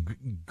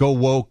saying go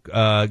woke,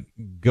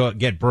 go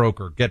get broke,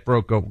 or get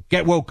broke, go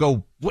get woke,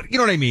 go, what, you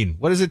know what I mean?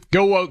 What is it?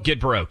 Go woke, get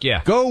broke.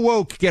 Yeah. Go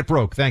woke, get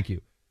broke. Thank you.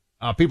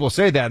 People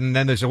say that, and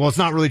then they say, well, it's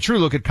not really true.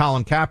 Look at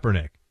Colin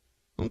Kaepernick.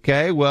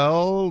 Okay,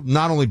 well,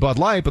 not only Bud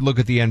Light, but look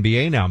at the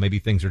NBA now. Maybe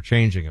things are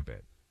changing a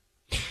bit.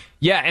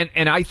 Yeah,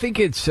 and I think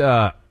it's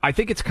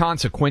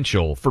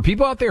consequential for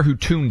people out there who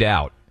tuned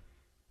out.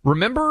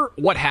 Remember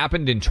what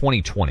happened in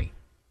 2020.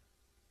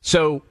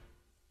 So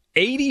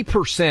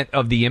 80%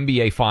 of the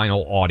NBA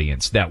final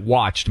audience that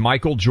watched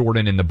Michael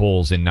Jordan and the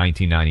Bulls in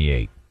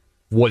 1998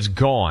 was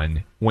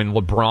gone when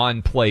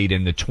LeBron played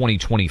in the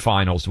 2020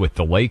 finals with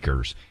the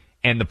Lakers,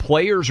 and the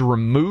players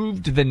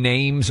removed the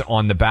names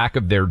on the back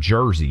of their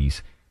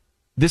jerseys.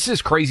 This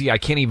is crazy. I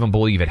can't even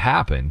believe it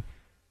happened.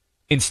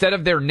 Instead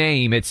of their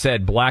name, it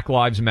said Black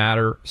Lives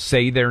Matter,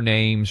 say their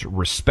names,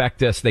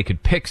 respect us. They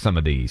could pick some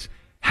of these.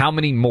 How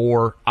many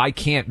more? I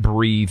can't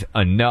breathe,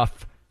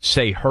 enough,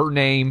 say her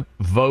name,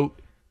 vote,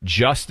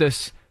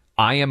 justice,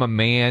 I am a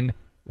man,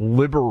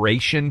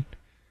 liberation.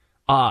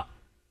 And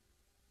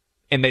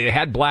they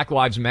had Black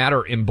Lives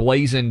Matter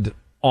emblazoned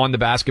on the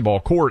basketball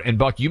court. And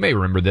Buck, you may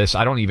remember this.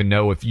 I don't even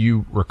know if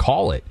you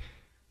recall it.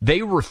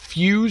 They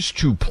refused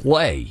to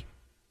play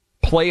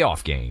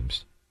playoff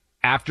games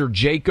after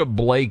Jacob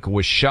Blake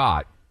was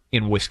shot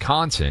in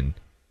Wisconsin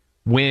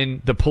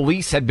when the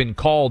police had been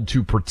called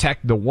to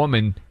protect the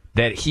woman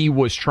that he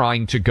was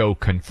trying to go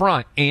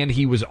confront, and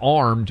he was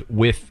armed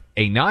with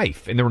a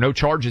knife. And there were no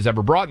charges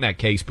ever brought in that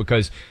case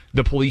because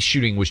the police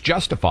shooting was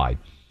justified.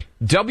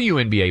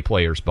 WNBA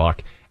players,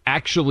 Buck,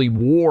 actually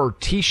wore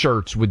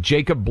T-shirts with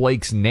Jacob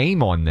Blake's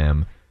name on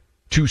them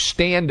to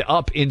stand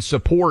up in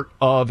support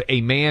of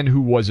a man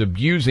who was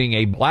abusing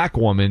a black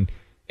woman,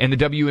 and the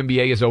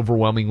WNBA is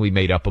overwhelmingly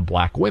made up of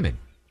black women.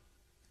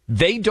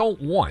 They don't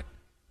want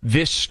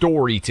this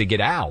story to get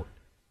out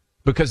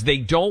because they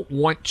don't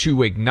want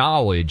to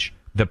acknowledge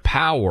the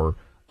power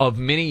of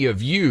many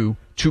of you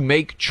to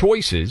make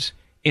choices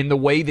in the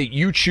way that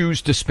you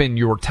choose to spend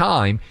your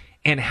time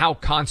and how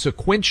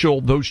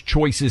consequential those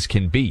choices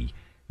can be.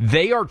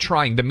 They are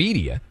trying, the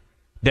media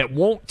that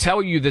won't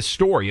tell you this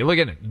story. Look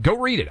at it. Go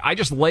read it. I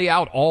just lay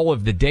out all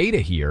of the data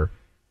here.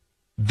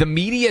 The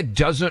media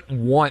doesn't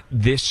want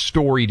this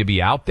story to be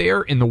out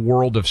there in the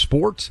world of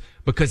sports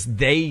because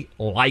they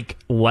like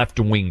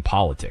left-wing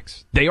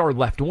politics. They are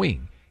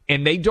left-wing.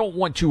 And they don't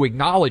want to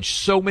acknowledge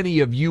so many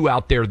of you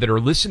out there that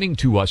are listening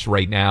to us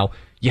right now.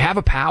 You have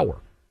a power,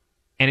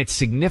 and it's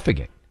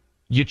significant.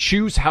 You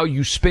choose how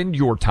you spend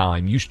your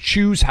time. You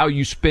choose how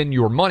you spend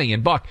your money.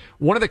 And, Buck,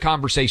 one of the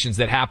conversations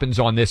that happens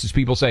on this is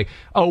people say,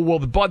 oh, well,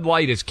 the Bud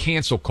Light is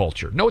cancel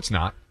culture. No, it's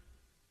not.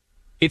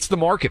 It's the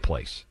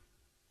marketplace.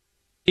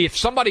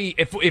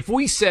 If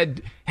we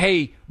said,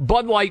 hey,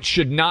 Bud Light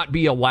should not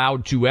be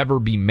allowed to ever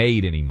be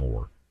made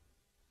anymore,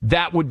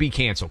 that would be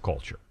cancel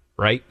culture,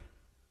 right?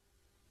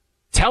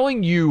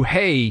 Telling you,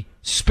 hey,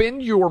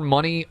 spend your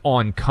money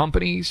on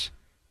companies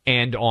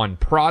and on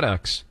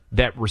products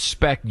that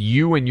respect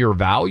you and your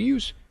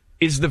values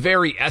is the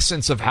very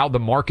essence of how the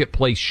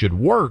marketplace should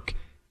work.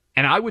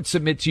 And I would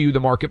submit to you the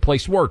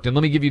marketplace worked. And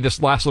let me give you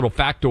this last little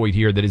factoid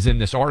here that is in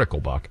this article,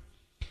 Buck.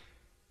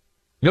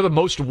 You know the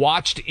most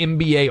watched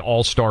NBA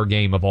All-Star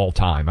game of all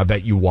time? I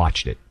bet you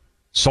watched it.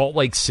 Salt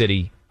Lake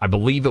City, I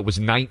believe it was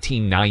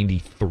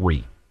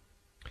 1993.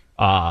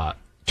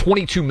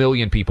 22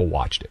 million people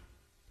watched it.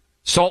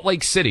 Salt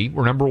Lake City,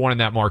 we're number one in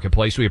that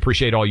marketplace. We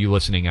appreciate all you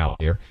listening out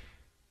there.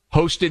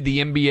 Hosted the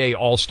NBA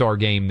All-Star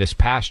Game this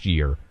past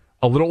year.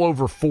 A little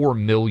over 4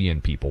 million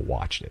people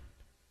watched it.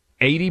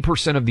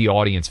 80% of the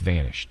audience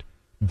vanished.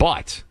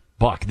 But,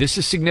 Buck, this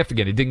is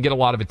significant. It didn't get a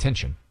lot of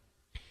attention.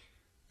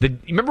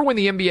 Remember when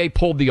the NBA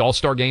pulled the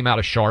All-Star Game out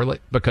of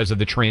Charlotte because of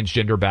the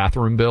transgender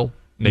bathroom bill?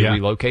 And they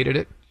relocated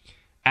it?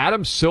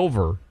 Adam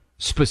Silver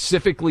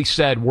specifically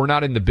said, we're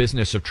not in the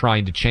business of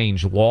trying to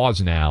change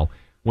laws now,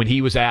 when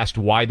he was asked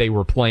why they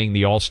were playing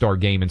the All-Star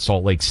Game in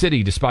Salt Lake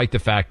City, despite the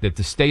fact that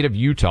the state of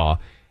Utah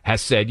has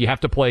said you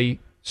have to play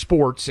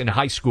sports in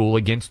high school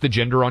against the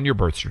gender on your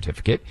birth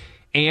certificate,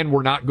 and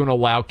we're not going to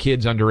allow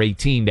kids under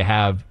 18 to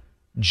have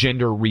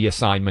gender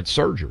reassignment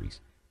surgeries.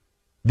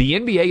 The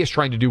NBA is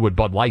trying to do what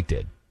Bud Light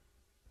did,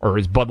 or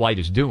as Bud Light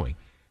is doing.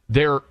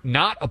 They're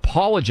not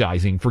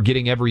apologizing for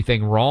getting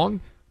everything wrong,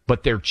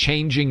 but they're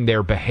changing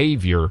their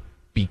behavior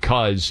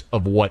because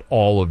of what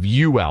all of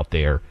you out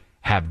there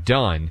have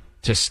done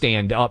to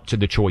stand up to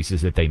the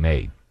choices that they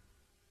made.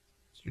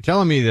 You're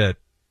telling me that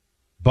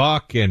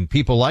Buck and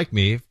people like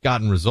me have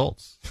gotten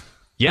results.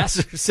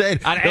 Yes. Saying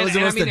those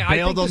of us that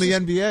bailed on the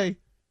NBA.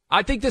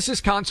 I think this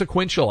is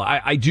consequential.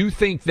 I do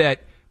think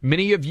that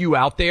many of you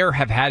out there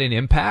have had an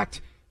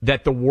impact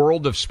that the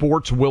world of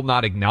sports will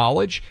not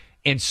acknowledge.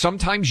 And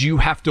sometimes you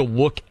have to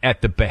look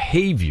at the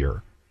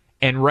behavior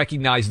and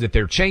recognize that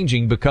they're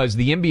changing because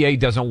the NBA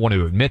doesn't want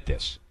to admit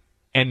this.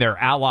 And their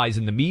allies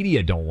in the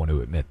media don't want to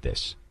admit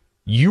this.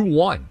 You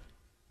won,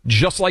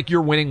 just like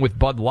you're winning with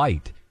Bud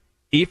Light.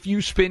 If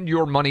you spend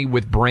your money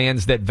with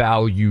brands that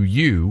value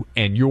you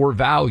and your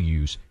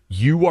values,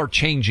 you are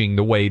changing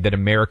the way that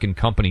American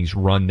companies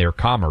run their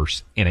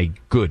commerce in a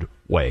good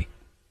way.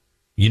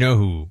 You know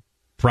who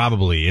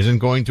probably isn't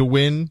going to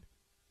win?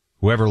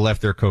 Whoever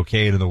left their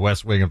cocaine in the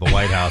West Wing of the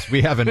White House.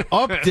 We have an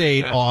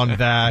update on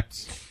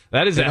that.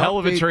 That is a hell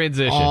of a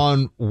transition.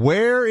 On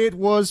where it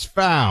was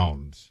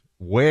found.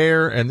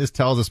 Where, and this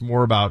tells us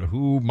more about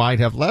who might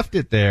have left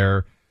it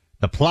there.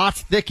 The plot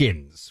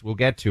thickens. We'll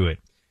get to it.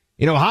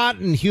 You know, hot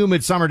and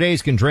humid summer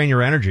days can drain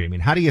your energy. I mean,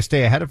 how do you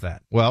stay ahead of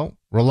that? Well,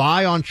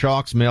 rely on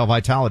Chalk's Male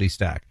Vitality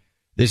Stack.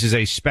 This is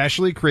a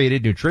specially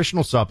created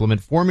nutritional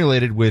supplement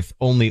formulated with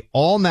only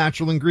all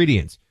natural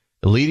ingredients.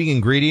 The leading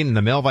ingredient in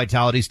the male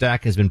vitality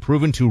stack has been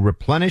proven to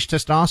replenish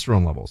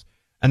testosterone levels.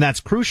 And that's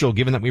crucial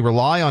given that we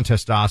rely on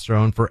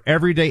testosterone for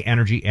everyday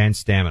energy and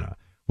stamina.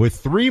 With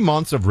 3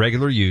 months of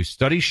regular use,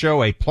 studies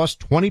show a plus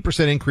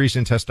 20% increase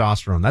in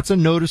testosterone. That's a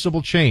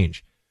noticeable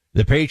change.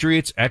 The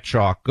Patriots at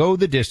Chalk go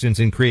the distance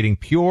in creating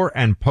pure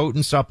and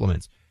potent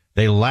supplements.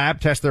 They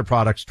lab test their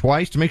products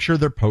twice to make sure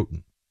they're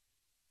potent.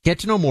 Get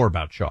to know more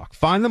about Chalk.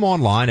 Find them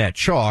online at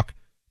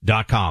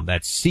chalk.com.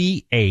 That's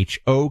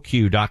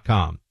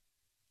CHOQ.com.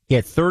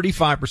 Get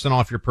 35%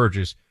 off your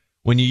purchase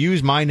when you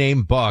use my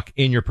name Buck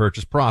in your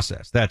purchase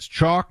process. That's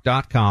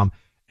chalk.com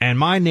and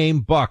my name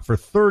Buck for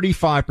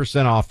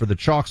 35% off for the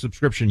Chalk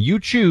subscription you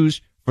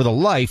choose for the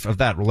life of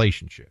that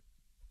relationship.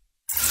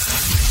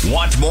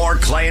 Want more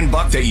Clay and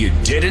Buck that you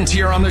didn't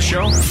hear on the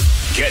show?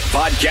 Get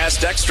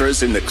podcast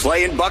extras in the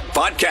Clay and Buck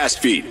podcast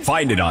feed.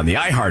 Find it on the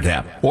iHeart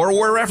app or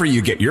wherever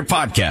you get your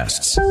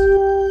podcasts.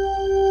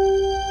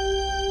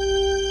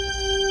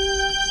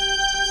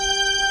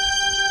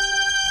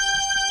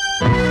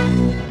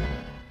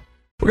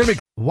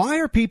 Why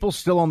are people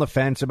still on the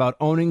fence about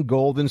owning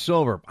gold and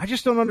silver? I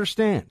just don't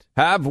understand.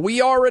 Have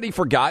we already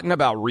forgotten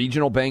about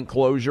regional bank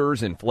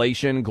closures,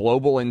 inflation,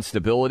 global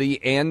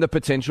instability, and the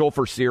potential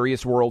for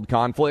serious world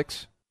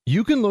conflicts?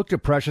 You can look to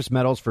precious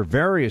metals for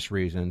various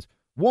reasons.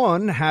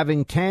 1,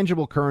 having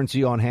tangible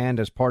currency on hand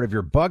as part of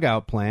your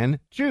bug-out plan.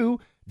 2,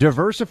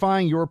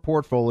 diversifying your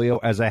portfolio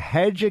as a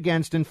hedge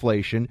against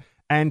inflation.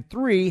 And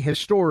 3,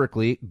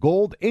 historically,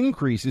 gold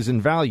increases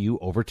in value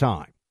over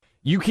time.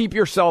 You keep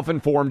yourself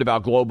informed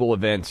about global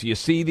events. You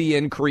see the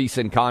increase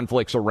in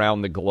conflicts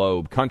around the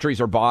globe.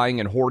 Countries are buying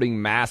and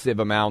hoarding massive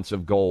amounts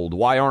of gold.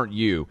 Why aren't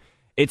you?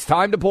 It's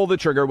time to pull the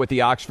trigger with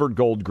the Oxford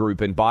Gold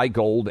Group and buy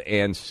gold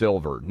and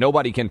silver.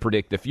 Nobody can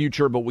predict the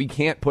future, but we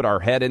can't put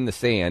our head in the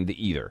sand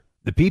either.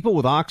 The people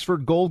with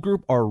Oxford Gold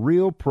Group are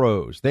real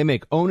pros. They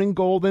make owning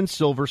gold and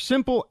silver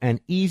simple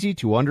and easy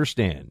to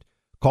understand.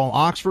 Call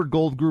Oxford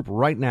Gold Group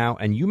right now,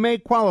 and you may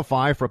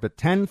qualify for up to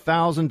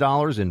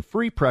 $10,000 in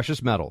free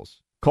precious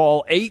metals.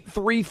 Call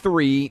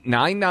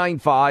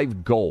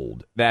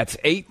 833-995-GOLD. That's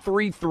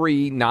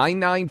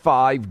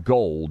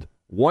 833-995-GOLD.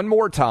 One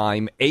more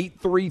time,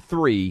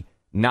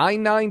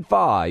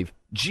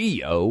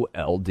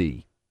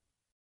 833-995-GOLD.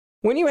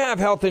 When you have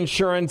health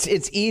insurance,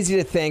 it's easy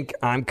to think,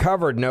 I'm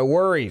covered, no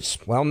worries.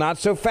 Well, not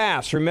so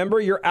fast.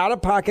 Remember, your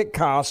out-of-pocket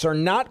costs are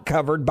not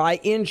covered by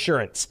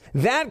insurance.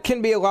 That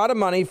can be a lot of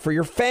money for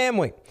your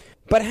family.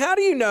 But how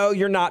do you know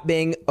you're not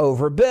being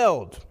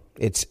overbilled?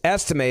 It's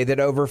estimated that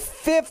over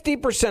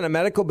 50% of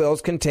medical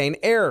bills contain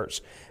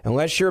errors.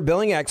 Unless you're a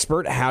billing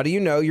expert, how do you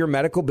know your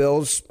medical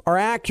bills are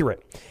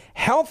accurate?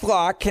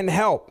 HealthLock can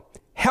help.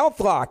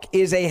 HealthLock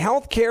is a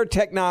healthcare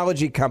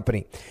technology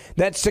company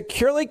that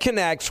securely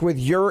connects with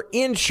your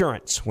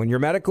insurance. When your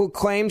medical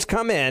claims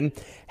come in,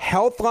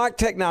 HealthLock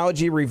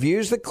technology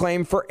reviews the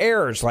claim for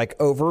errors like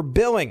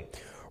overbilling,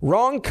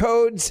 wrong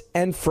codes,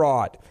 and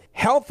fraud.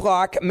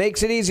 HealthLock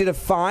makes it easy to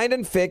find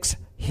and fix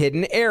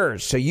hidden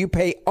errors, so you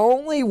pay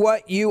only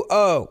what you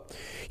owe.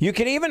 You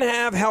can even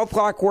have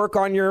HealthLock work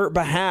on your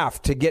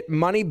behalf to get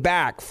money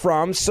back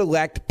from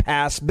select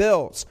past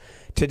bills.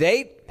 To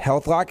date,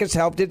 HealthLock has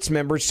helped its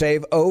members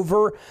save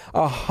over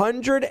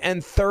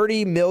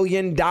 $130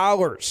 million.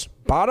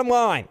 Bottom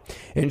line,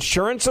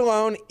 insurance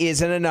alone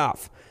isn't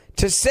enough.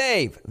 To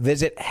save,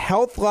 visit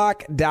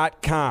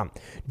healthlock.com.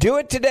 Do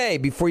it today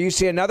before you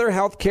see another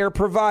healthcare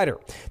provider.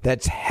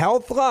 That's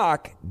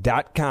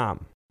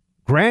healthlock.com.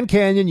 Grand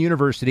Canyon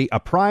University, a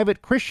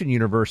private Christian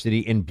university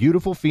in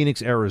beautiful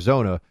Phoenix,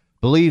 Arizona,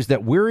 believes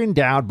that we're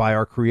endowed by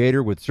our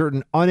Creator with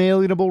certain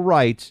unalienable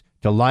rights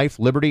to life,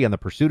 liberty, and the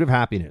pursuit of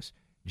happiness.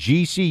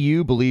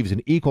 GCU believes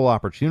in equal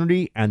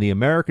opportunity, and the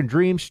American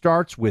dream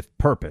starts with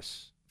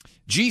purpose.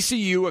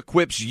 GCU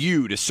equips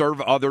you to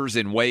serve others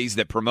in ways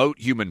that promote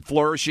human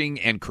flourishing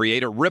and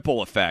create a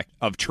ripple effect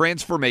of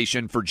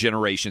transformation for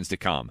generations to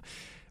come.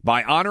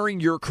 By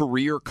honoring your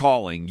career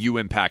calling, you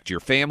impact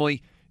your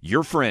family,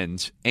 your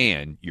friends,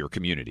 and your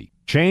community.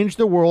 Change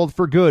the world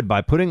for good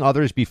by putting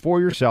others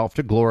before yourself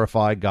to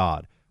glorify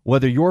God.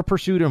 Whether your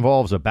pursuit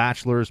involves a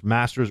bachelor's,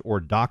 master's, or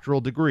doctoral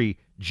degree,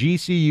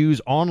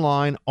 GCU's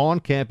online,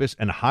 on-campus,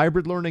 and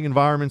hybrid learning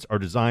environments are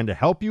designed to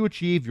help you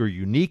achieve your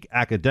unique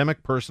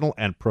academic, personal,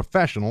 and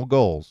professional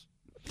goals.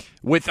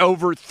 With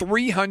over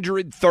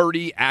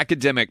 330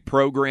 academic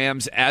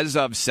programs as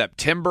of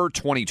September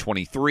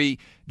 2023,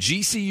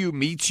 GCU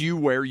meets you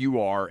where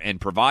you are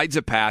and provides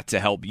a path to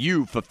help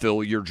you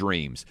fulfill your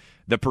dreams.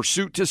 The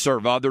pursuit to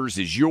serve others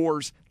is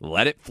yours.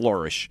 Let it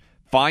flourish.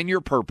 Find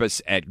your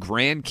purpose at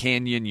Grand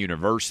Canyon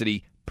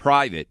University,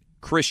 private,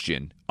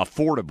 Christian,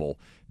 affordable.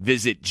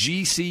 Visit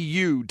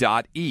gcu.edu.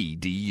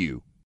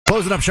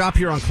 Closing up shop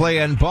here on Clay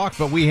and Buck,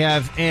 but we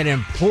have an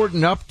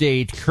important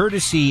update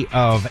courtesy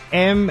of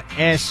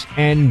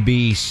MSNBC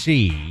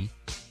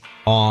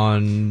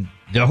on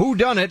the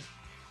whodunit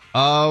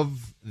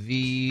of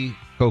the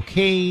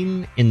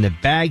cocaine in the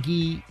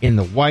baggie in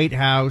the White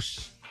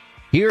House.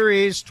 Here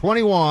is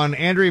 21,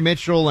 Andrea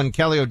Mitchell and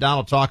Kelly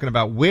O'Donnell talking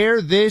about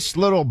where this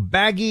little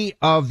baggie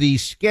of the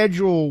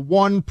Schedule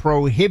 1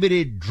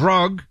 prohibited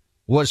drug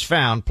was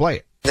found. Play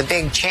it. The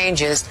big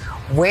change is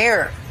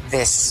where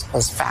this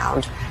was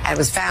found. And it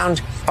was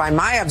found, by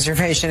my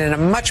observation, in a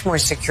much more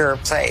secure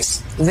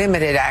place,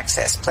 limited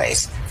access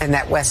place than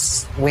that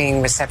West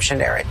Wing reception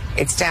area.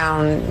 It's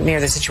down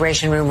near the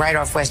Situation Room, right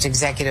off West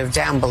Executive,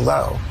 down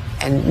below.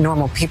 And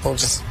normal people,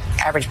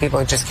 average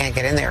people just can't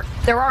get in there.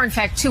 There are, in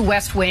fact, 2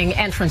 West Wing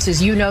entrances.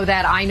 You know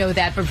that, I know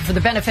that, but for the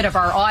benefit of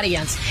our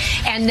audience.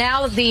 And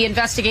now the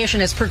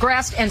investigation has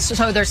progressed, and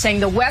so they're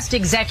saying the West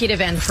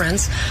Executive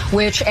entrance,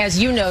 which, as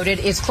you noted,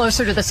 is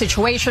closer to the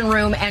Situation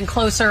Room and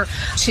closer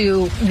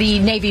to the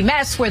Navy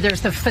mess, where there's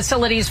the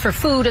facilities for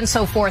food and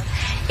so forth.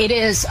 It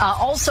is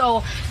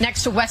also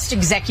next to West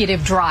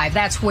Executive Drive.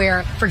 That's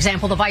where, for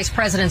example, the Vice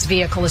President's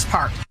vehicle is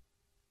parked.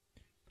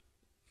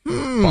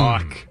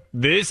 Fuck.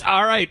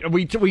 All right.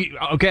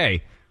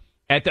 Okay.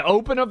 At the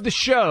open of the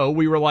show,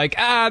 we were like,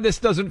 this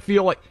doesn't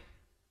feel like.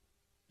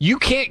 You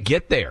can't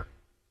get there.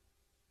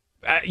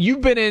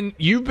 You've been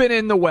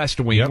in the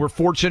West Wing. Yep. We're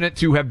fortunate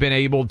to have been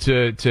able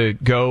to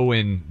go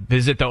and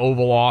visit the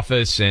Oval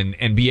Office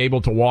and be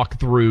able to walk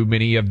through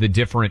many of the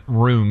different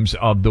rooms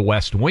of the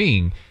West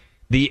Wing.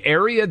 The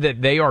area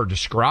that they are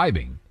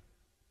describing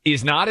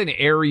is not an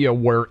area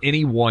where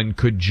anyone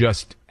could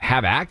just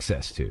have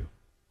access to.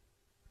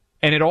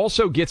 And it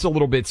also gets a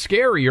little bit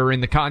scarier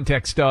in the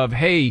context of,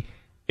 hey,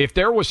 if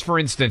there was, for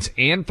instance,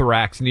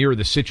 anthrax near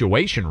the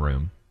Situation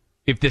Room,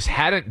 if this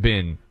hadn't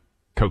been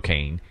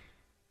cocaine,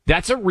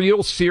 that's a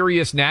real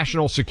serious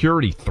national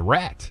security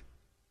threat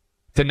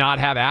to not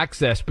have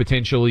access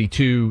potentially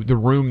to the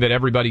room that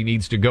everybody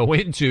needs to go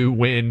into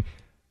when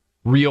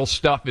real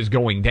stuff is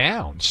going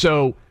down.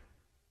 So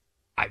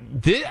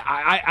the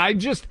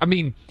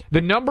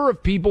number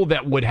of people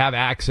that would have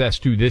access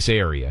to this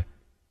area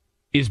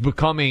is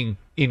becoming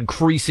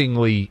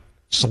increasingly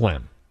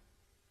slim.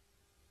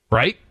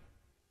 Right?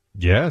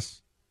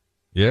 Yes.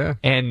 Yeah.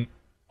 And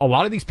a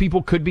lot of these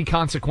people could be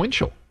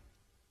consequential.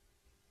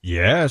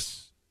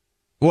 Yes.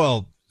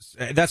 Well,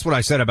 that's what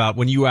I said about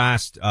when you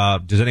asked,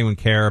 does anyone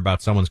care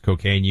about someone's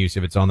cocaine use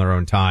if it's on their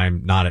own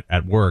time, not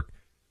at work?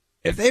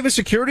 If they have a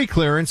security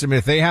clearance,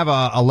 if they have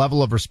a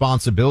level of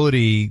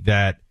responsibility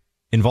that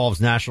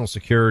involves national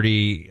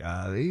security,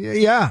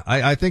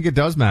 I think it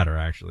does matter,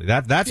 actually.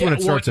 That's when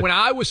it starts. When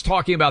I was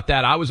talking about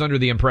that, I was under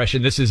the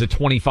impression this is a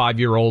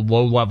 25-year-old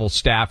low-level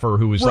staffer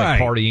who was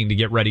like partying to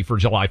get ready for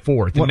July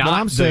 4th. What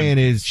I'm saying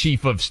is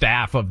chief of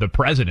staff of the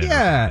president. Yeah.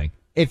 Or something.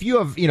 If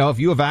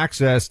you have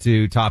access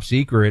to top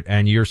secret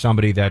and you're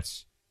somebody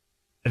that's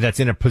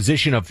in a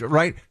position of,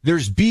 right,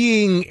 there's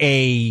being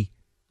a,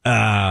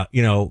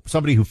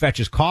 somebody who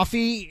fetches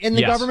coffee in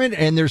the government,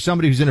 and there's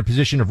somebody who's in a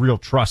position of real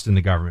trust in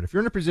the government. If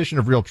you're in a position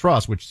of real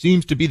trust, which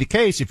seems to be the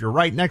case if you're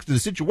right next to the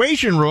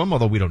Situation Room,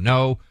 although we don't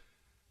know,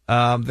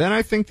 then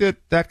I think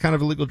that kind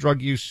of illegal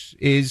drug use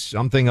is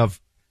something of,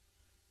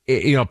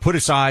 put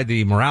aside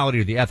the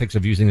morality or the ethics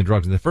of using the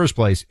drugs in the first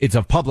place, it's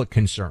of public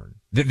concern.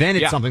 Then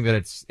it's something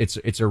that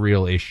it's a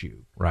real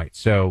issue, right?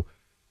 So,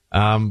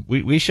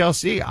 we shall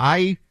see.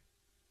 I'm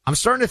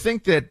starting to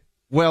think that,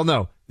 well,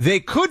 no, they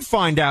could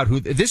find out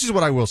this is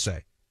what I will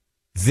say.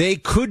 They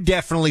could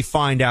definitely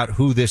find out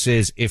who this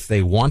is if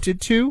they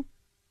wanted to.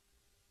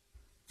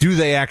 Do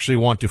they actually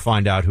want to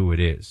find out who it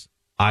is?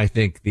 I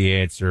think the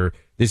answer,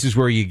 this is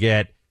where you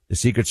get the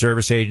Secret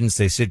Service agents.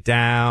 They sit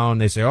down,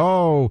 they say,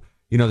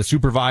 the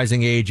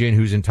supervising agent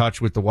who's in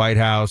touch with the White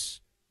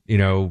House,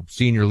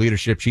 senior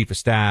leadership, chief of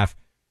staff.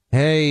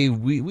 Hey,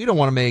 we don't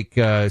want to make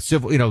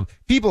civil,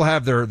 people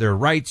have their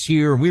rights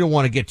here, and we don't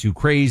want to get too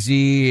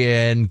crazy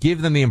and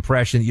give them the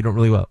impression that you don't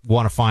really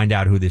want to find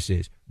out who this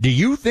is. Do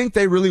you think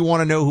they really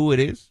want to know who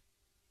it is?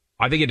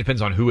 I think it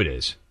depends on who it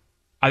is.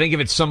 I think if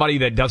it's somebody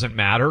that doesn't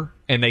matter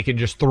and they can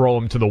just throw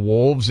them to the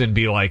wolves and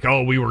be like,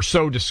 oh, we were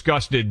so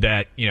disgusted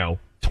that,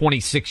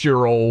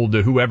 26-year-old,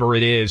 whoever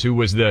it is, who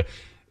was the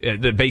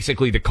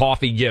basically the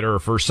coffee getter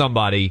for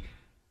somebody,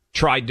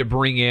 tried to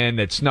bring in,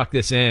 that snuck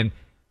this in.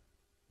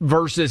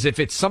 Versus if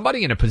it's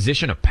somebody in a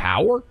position of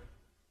power,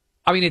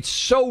 it's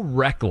so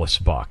reckless,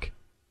 Buck,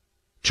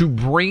 to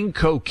bring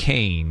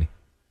cocaine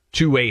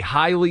to a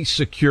highly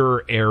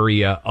secure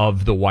area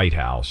of the White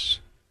House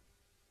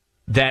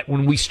that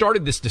when we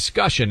started this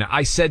discussion,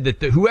 I said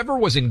that whoever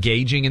was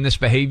engaging in this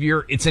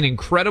behavior, it's an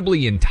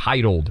incredibly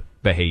entitled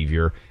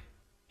behavior.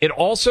 It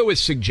also is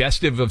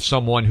suggestive of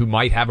someone who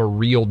might have a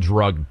real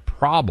drug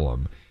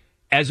problem,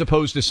 as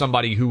opposed to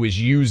somebody who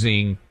is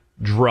using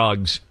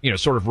drugs,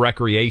 sort of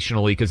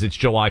recreationally because it's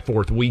July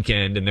 4th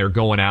weekend and they're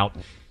going out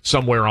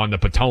somewhere on the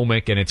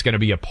Potomac and it's going to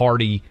be a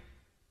party.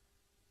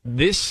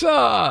 This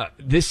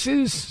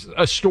is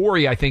a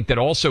story, I think, that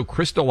also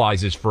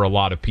crystallizes for a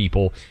lot of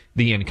people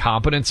the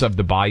incompetence of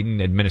the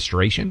Biden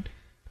administration.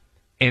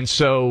 And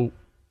so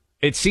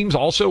it seems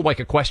also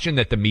like a question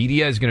that the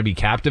media is going to be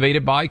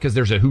captivated by because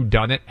there's a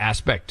whodunit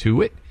aspect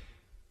to it.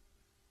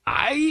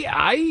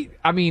 I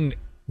mean,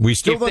 we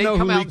still don't know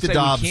who leaked the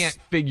Dobbs. We can't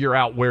figure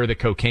out where the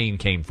cocaine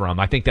came from.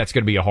 I think that's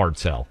going to be a hard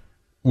sell.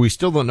 we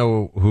still don't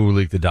know who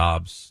leaked the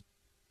Dobbs.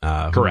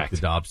 Correct.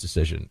 The Dobbs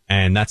decision.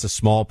 And that's a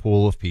small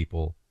pool of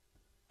people.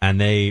 And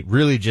they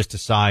really just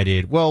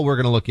decided, well, we're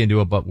going to look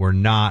into it, but we're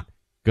not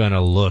going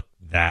to look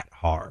that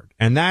hard.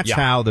 And that's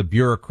how the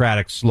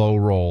bureaucratic slow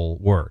roll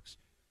works.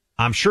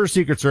 I'm sure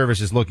Secret Service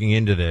is looking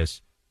into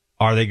this.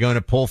 Are they going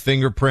to pull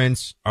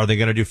fingerprints? Are they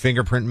going to do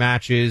fingerprint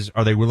matches?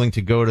 Are they willing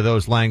to go to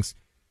those lengths?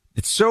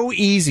 It's so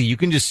easy. You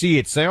can just see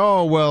it, say,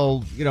 oh,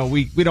 well, we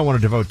don't want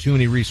to devote too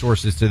many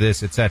resources to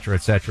this, et cetera,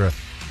 et cetera.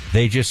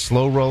 They just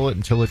slow roll it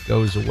until it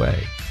goes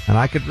away. And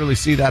I could really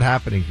see that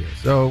happening here.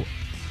 So,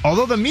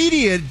 although the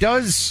media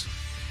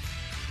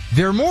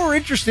they're more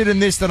interested in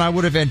this than I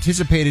would have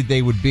anticipated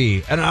they would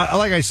be. And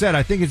like I said,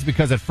 I think it's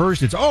because at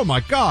first it's, oh my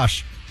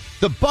gosh,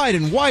 the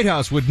Biden White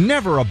House would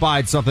never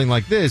abide something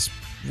like this.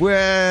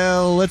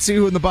 Well, let's see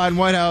who in the Biden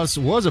White House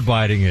was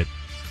abiding it.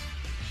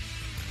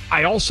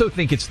 I also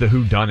think it's the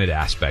whodunit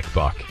aspect,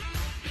 Buck.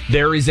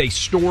 There is a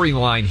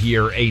storyline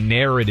here, a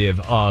narrative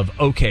of,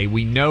 okay,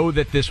 we know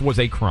that this was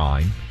a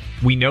crime.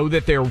 We know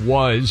that there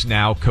was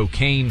now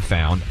cocaine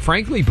found.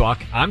 Frankly,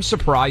 Buck, I'm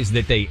surprised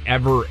that they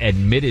ever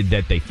admitted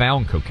that they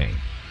found cocaine.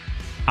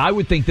 I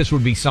would think this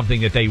would be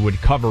something that they would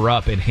cover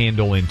up and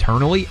handle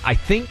internally. I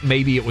think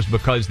maybe it was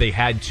because they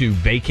had to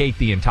vacate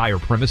the entire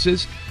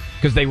premises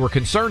because they were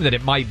concerned that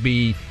it might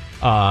be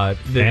that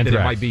it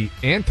might be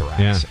anthrax.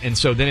 Yeah. And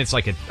so then it's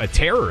like a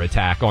terror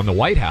attack on the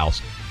White House.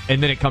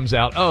 And then it comes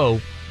out,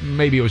 oh,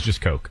 maybe it was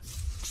just coke.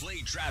 Clay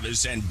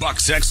Travis and Buck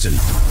Sexton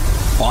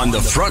on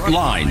the front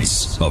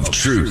lines of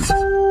truth.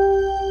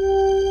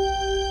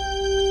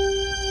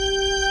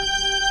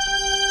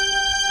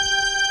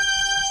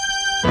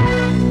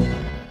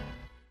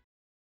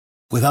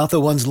 Without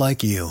the ones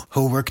like you,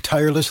 who work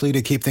tirelessly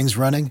to keep things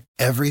running,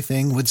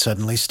 everything would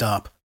suddenly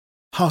stop.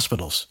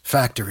 Hospitals,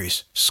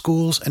 factories,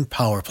 schools, and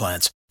power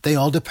plants, they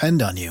all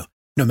depend on you.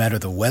 No matter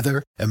the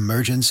weather,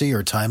 emergency,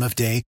 or time of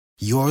day,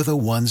 you're the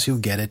ones who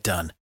get it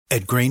done.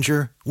 At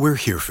Grainger, we're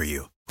here for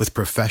you with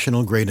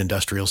professional-grade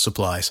industrial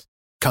supplies.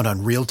 Count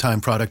on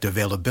real-time product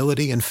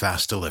availability and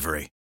fast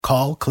delivery.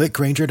 Call,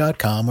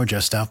 clickgrainger.com, or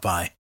just stop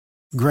by.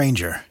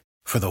 Grainger,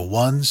 for the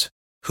ones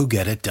who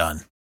get it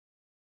done.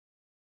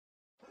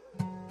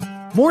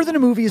 More Than a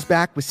Movie is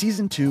back with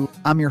Season 2.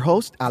 I'm your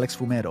host, Alex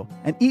Fumero,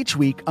 and each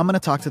week I'm going to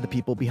talk to the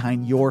people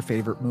behind your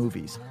favorite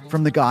movies.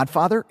 From The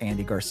Godfather,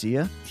 Andy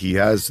Garcia. He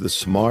has the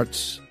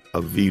smarts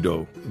of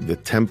Vito, the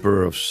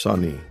temper of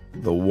Sonny,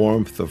 the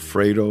warmth of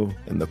Fredo,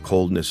 and the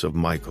coldness of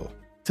Michael.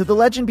 To the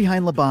legend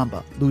behind La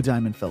Bamba, Lou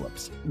Diamond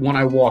Phillips. When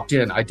I walked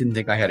in, I didn't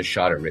think I had a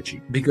shot at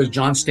Richie because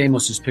John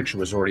Stamos' picture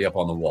was already up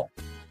on the wall.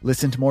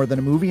 Listen to More Than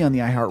a Movie on the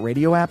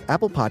iHeartRadio app,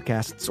 Apple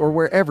Podcasts, or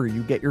wherever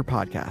you get your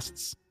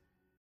podcasts.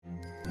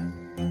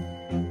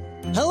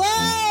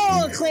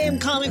 Hello, acclaimed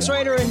comics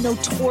writer and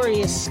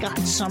notorious Scott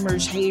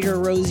Summers hater,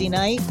 Rosie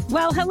Knight.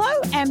 Well, hello,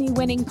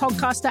 Emmy-winning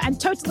podcaster and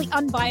totally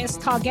unbiased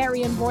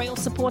Targaryen royal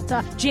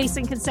supporter,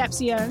 Jason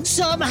Concepcion.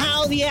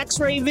 Somehow the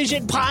X-Ray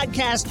Vision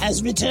podcast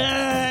has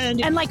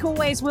returned. And like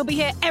always, we'll be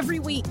here every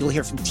week. You'll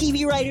hear from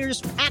TV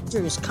writers,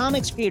 actors,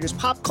 comics creators,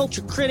 pop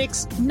culture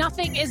critics.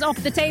 Nothing is off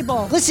the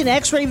table. Listen to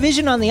X-Ray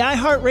Vision on the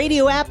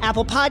iHeartRadio app,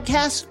 Apple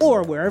Podcasts,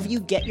 or wherever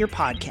you get your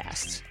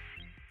podcasts.